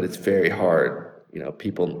stuff, but it's very hard.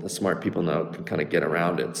 The smart people can kind of get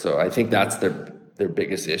around it. So I think that's their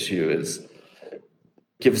biggest issue is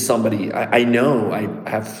give somebody, I know I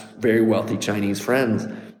have very wealthy Chinese friends.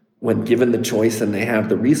 When given the choice and they have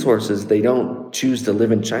the resources, they don't choose to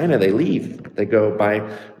live in China. They leave. They go buy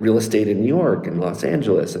real estate in New York and Los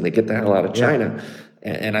Angeles, and they get the hell out of China.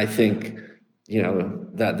 Yeah. And I think,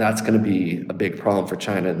 that's going to be a big problem for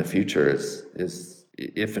China in the future is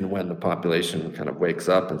if and when the population kind of wakes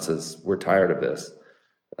up and says, we're tired of this.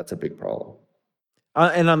 That's a big problem.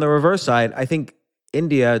 And on the reverse side, I think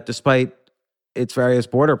India, despite its various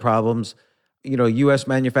border problems, U.S.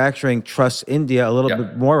 manufacturing trusts India a little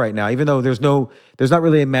bit more right now, even though there's not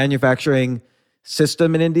really a manufacturing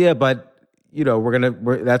system in India, but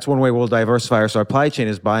that's one way we'll diversify our supply chain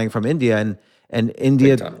is buying from India, and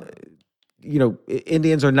India,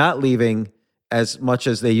 Indians are not leaving as much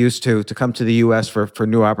as they used to come to the U.S. for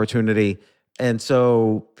new opportunity. And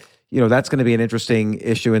so, that's going to be an interesting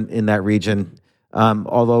issue in that region.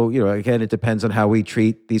 Although, again, it depends on how we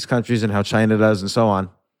treat these countries and how China does and so on.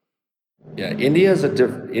 Yeah, it's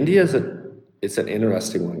an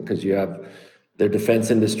interesting one because you have their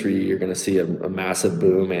defense industry. You're going to see a massive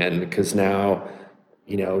boom, and because now,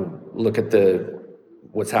 look at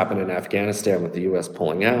what's happened in Afghanistan with the U.S.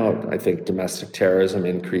 pulling out. I think domestic terrorism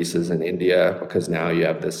increases in India because now you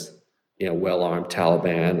have this, well-armed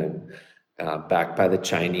Taliban and backed by the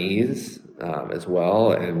Chinese as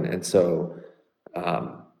well, and so.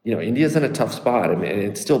 India's in a tough spot. I mean,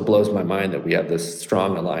 it still blows my mind that we have this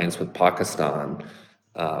strong alliance with Pakistan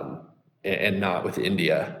and not with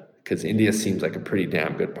India, because India seems like a pretty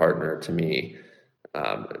damn good partner to me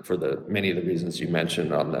for many of the reasons you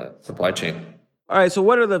mentioned on the supply chain. All right, so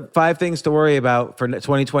what are the 5 things to worry about for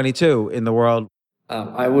 2022 in the world?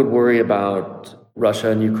 I would worry about Russia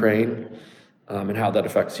and Ukraine and how that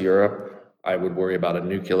affects Europe. I would worry about a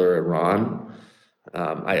nuclear Iran.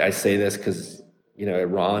 I say this because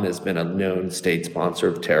Iran has been a known state sponsor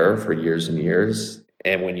of terror for years and years.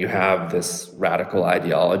 And when you have this radical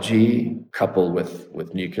ideology coupled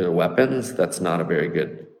with nuclear weapons, that's not a very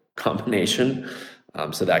good combination.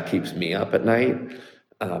 So that keeps me up at night.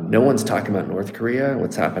 No one's talking about North Korea,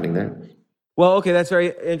 what's happening there. Well, okay, that's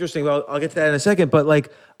very interesting. Well, I'll get to that in a second. But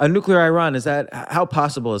like a nuclear Iran, how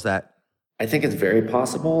possible is that? I think it's very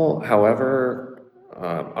possible. However,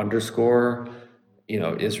 underscore,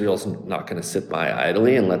 Israel's not going to sit by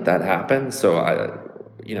idly and let that happen. So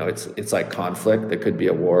it's like conflict. There could be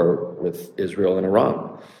a war with Israel and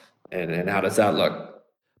Iran. And how does that look?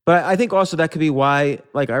 But I think also that could be why,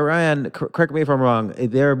 like Iran, correct me if I'm wrong,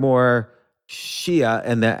 they're more Shia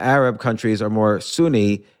and the Arab countries are more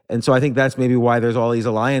Sunni. And so I think that's maybe why there's all these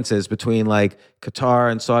alliances between like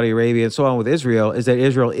Qatar and Saudi Arabia and so on with Israel, is that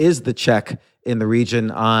Israel is the check in the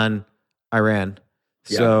region on Iran.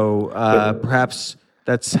 Yeah. So perhaps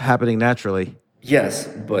that's happening naturally. Yes,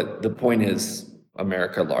 but the point is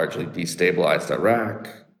America largely destabilized Iraq.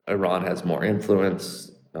 Iran has more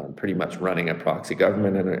influence, pretty much running a proxy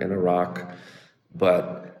government in Iraq.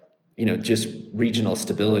 But, just regional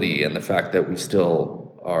stability and the fact that we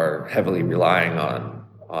still are heavily relying on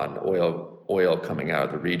oil coming out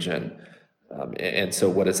of the region. And so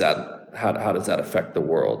what does that, how does that affect the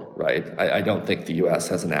world, right? I don't think the US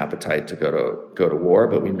has an appetite to go to war,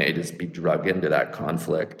 but we may just be drugged into that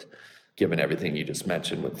conflict given everything you just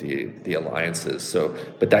mentioned with the alliances. So,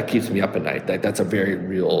 but that keeps me up at night. That's a very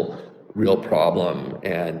real problem.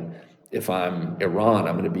 And if I'm Iran,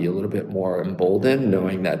 I'm going to be a little bit more emboldened,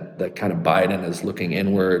 knowing that kind of Biden is looking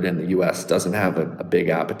inward, and the U.S. doesn't have a big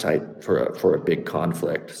appetite for a big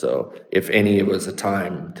conflict. So, if it was a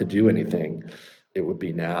time to do anything, it would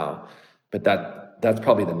be now. But that's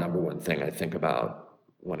probably the number one thing I think about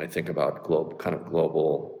when I think about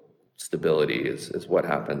global stability is what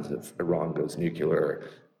happens if Iran goes nuclear,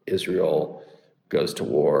 Israel goes to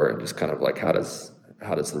war, and just kind of like how does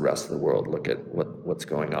the rest of the world look at what's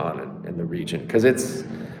going on in the region? Because it's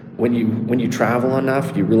when you travel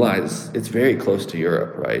enough, you realize it's very close to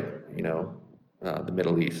Europe, right? The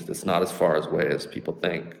Middle East. It's not as far away as people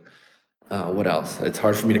think. What else? It's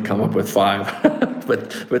hard for me to come up with five, but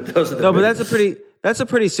those are the but that's a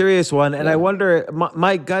pretty serious one. And I wonder,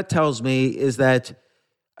 my gut tells me is that,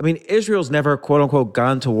 I mean, Israel's never, quote unquote,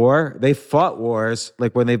 gone to war. They fought wars,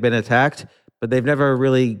 like when they've been attacked, but they've never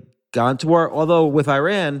really gone to war. Although with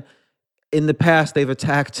Iran, in the past, they've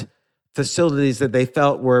attacked facilities that they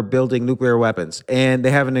felt were building nuclear weapons. And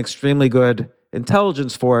they have an extremely good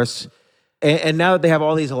intelligence force. And now that they have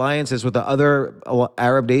all these alliances with the other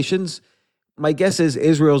Arab nations, my guess is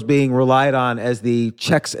Israel's being relied on as the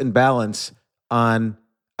checks and balance on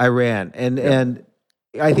Iran. And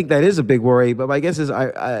I think that is a big worry, but my guess is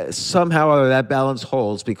somehow or other that balance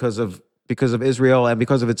holds because of Israel and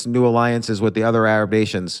because of its new alliances with the other Arab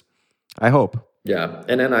nations. I hope. Yeah,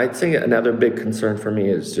 and then I think another big concern for me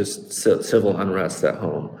is just civil unrest at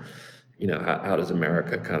home. How does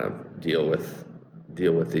America kind of deal with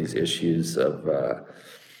these issues of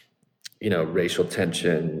racial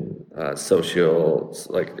tension, social,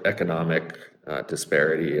 like economic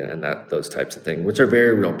disparity, and those types of things, which are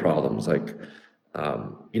very real problems. Like,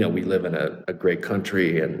 we live in a great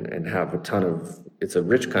country and have it's a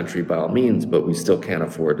rich country by all means, but we still can't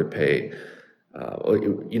afford to pay.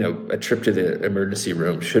 A trip to the emergency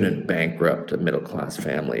room shouldn't bankrupt a middle-class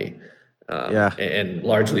family. And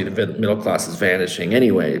largely the middle class is vanishing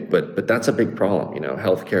anyway, but that's a big problem,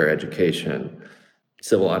 healthcare, education,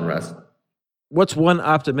 civil unrest. What's one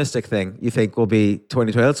optimistic thing you think will be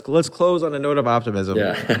 2020? Let's close on a note of optimism.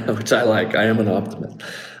 Yeah, which I like. I am an optimist.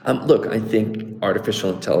 Look, I think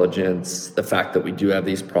artificial intelligence, the fact that we do have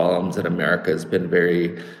these problems in America has been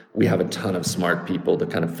we have a ton of smart people to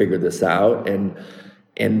kind of figure this out.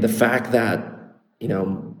 And the fact that,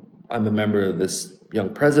 I'm a member of this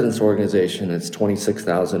Young Presidents Organization. It's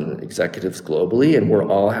 26,000 executives globally, and we're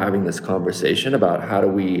all having this conversation about how do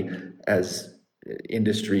we, as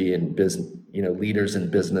industry and business, leaders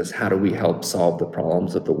in business, how do we help solve the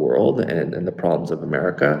problems of the world and the problems of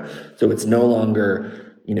America? So it's no longer,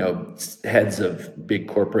 heads of big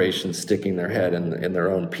corporations sticking their head in their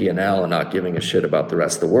own P&L and not giving a shit about the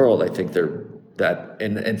rest of the world. I think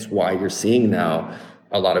and it's why you're seeing now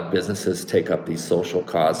a lot of businesses take up these social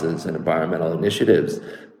causes and environmental initiatives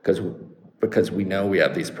because we know we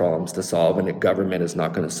have these problems to solve, and the government is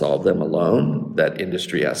not going to solve them alone. That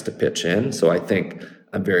industry has to pitch in. So I think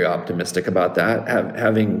I'm very optimistic about that.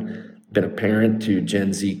 Having been a parent to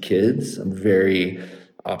Gen Z kids, I'm very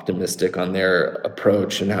optimistic on their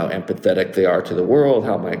approach and how empathetic they are to the world,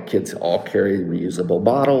 how my kids all carry reusable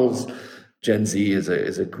bottles. Gen Z is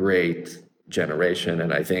a great generation,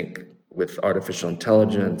 and I think with artificial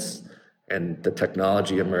intelligence and the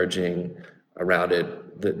technology emerging around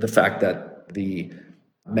it, the fact that the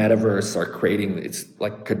metaverse are creating, it's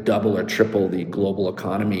like could double or triple the global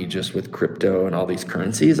economy just with crypto and all these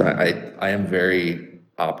currencies. I am very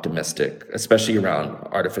optimistic, especially around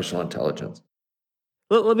artificial intelligence.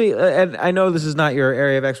 Let me, and I know this is not your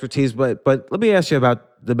area of expertise, but let me ask you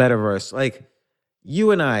about the metaverse. Like,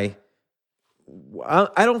 you and I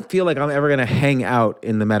don't feel like I'm ever going to hang out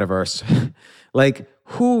in the metaverse. Like,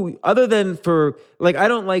 who, other than for, like, I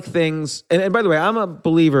don't like things, and by the way, I'm a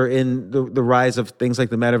believer in the rise of things like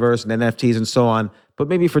the metaverse and NFTs and so on, but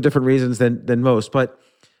maybe for different reasons than most. But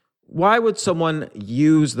why would someone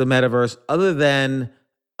use the metaverse other than,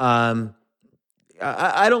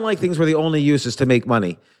 I don't like things where the only use is to make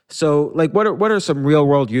money. So, like, what are some real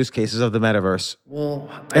world use cases of the metaverse? Well,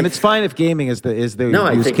 and it's fine if gaming is the use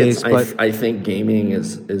case. I think gaming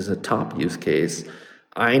is a top use case.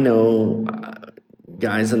 I know,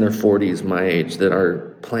 guys in their 40s, my age, that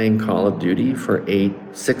are playing Call of Duty for 8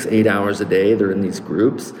 hours a day. They're in these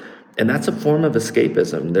groups, and that's a form of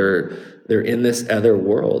escapism. They're in this other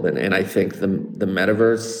world, and I think the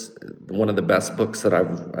metaverse. One of the best books that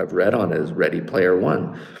I've read on is Ready Player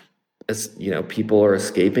One. As you know, people are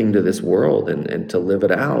escaping to this world and to live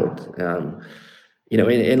it out. And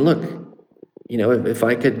look, if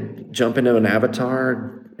I could jump into an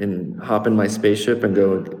avatar and hop in my spaceship and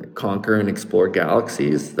go conquer and explore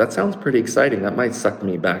galaxies, that sounds pretty exciting. That might suck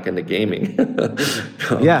me back into gaming.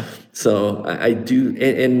 Yeah. So I do,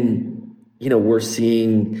 and we're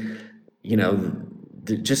seeing,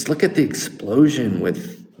 just look at the explosion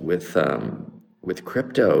with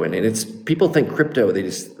crypto, and it's people think crypto, they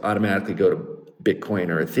just automatically go to Bitcoin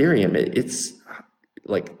or Ethereum. It's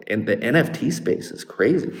like, and the NFT space is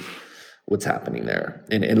crazy. What's happening there,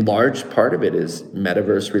 and large part of it is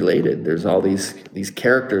metaverse related. There's all these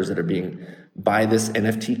characters that are being, by this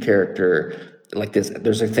NFT character, like this.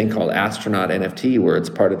 There's a thing called astronaut NFT where it's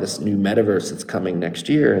part of this new metaverse that's coming next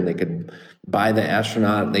year, and they could buy the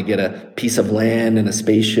astronaut and they get a piece of land and a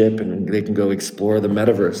spaceship and they can go explore the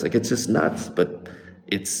metaverse. Like, it's just nuts, but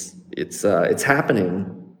it's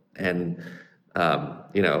happening, and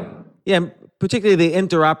Yeah, particularly the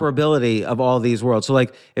interoperability of all these worlds. So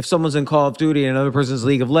like if someone's in Call of Duty and another person's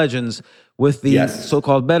League of Legends, with the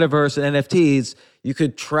so-called metaverse and NFTs, you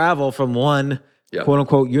could travel from one quote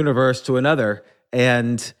unquote universe to another.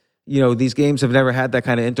 And, these games have never had that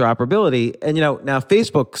kind of interoperability. And, now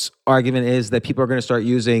Facebook's argument is that people are going to start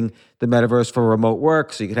using the metaverse for remote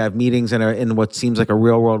work. So you could have meetings in what seems like a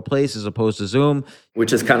real world place as opposed to Zoom.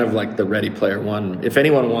 Which is kind of like the Ready Player One. If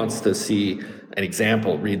anyone wants to see an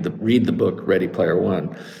example, read the book Ready Player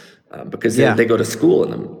One, because they go to school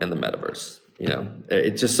in the metaverse.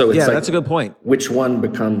 It's just so it's like, that's a good point. Which one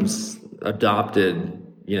becomes adopted?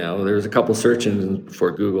 There's a couple search engines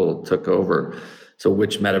before Google took over. So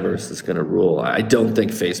which metaverse is going to rule? I don't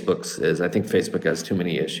think Facebook's is. I think Facebook has too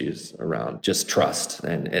many issues around just trust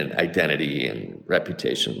and identity and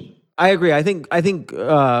reputation. I agree. I think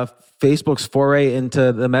Facebook's foray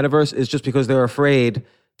into the metaverse is just because they're afraid.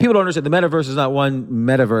 People don't understand the metaverse is not one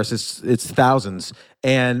metaverse. It's thousands.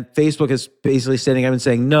 And Facebook is basically standing up and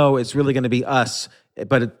saying, no, it's really going to be us,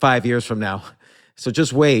 but 5 years from now. So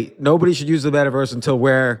just wait. Nobody should use the metaverse until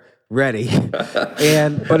we're ready.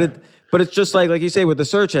 But it's just like you say, with the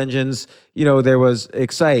search engines, there was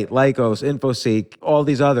Excite, Lycos, InfoSeek, all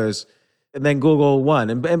these others, and then Google won.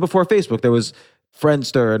 And before Facebook, there was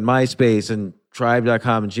Friendster and MySpace and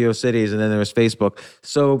Tribe.com and GeoCities, and then there was Facebook.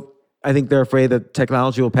 So I think they're afraid that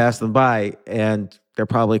technology will pass them by, and they're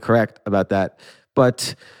probably correct about that.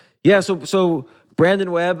 But yeah, so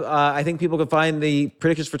Brandon Webb, I think people can find the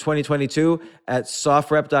predictions for 2022 at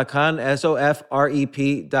sofrep.com,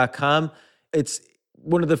 SOFREP.com. It's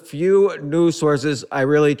one of the few news sources I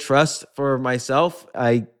really trust for myself.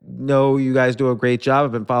 I know you guys do a great job.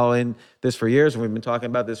 I've been following this for years, and we've been talking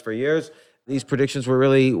about this for years. These predictions were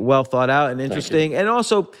really well thought out and interesting. And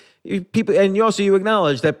also, you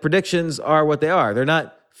acknowledge that predictions are what they are. They're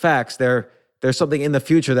not facts. There's something in the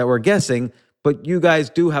future that we're guessing, but you guys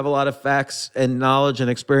do have a lot of facts and knowledge and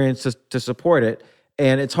experience to support it.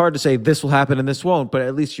 And it's hard to say this will happen and this won't, but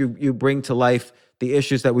at least you bring to life the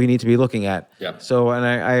issues that we need to be looking at. Yeah. So, and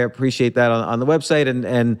I appreciate that on the website,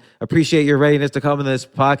 and appreciate your readiness to come in this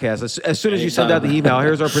podcast. As soon as you send out the email,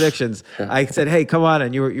 here's our predictions, I said, hey, come on,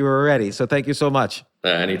 and you were ready. So thank you so much.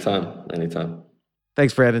 Anytime.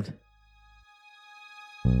 Thanks, Brandon.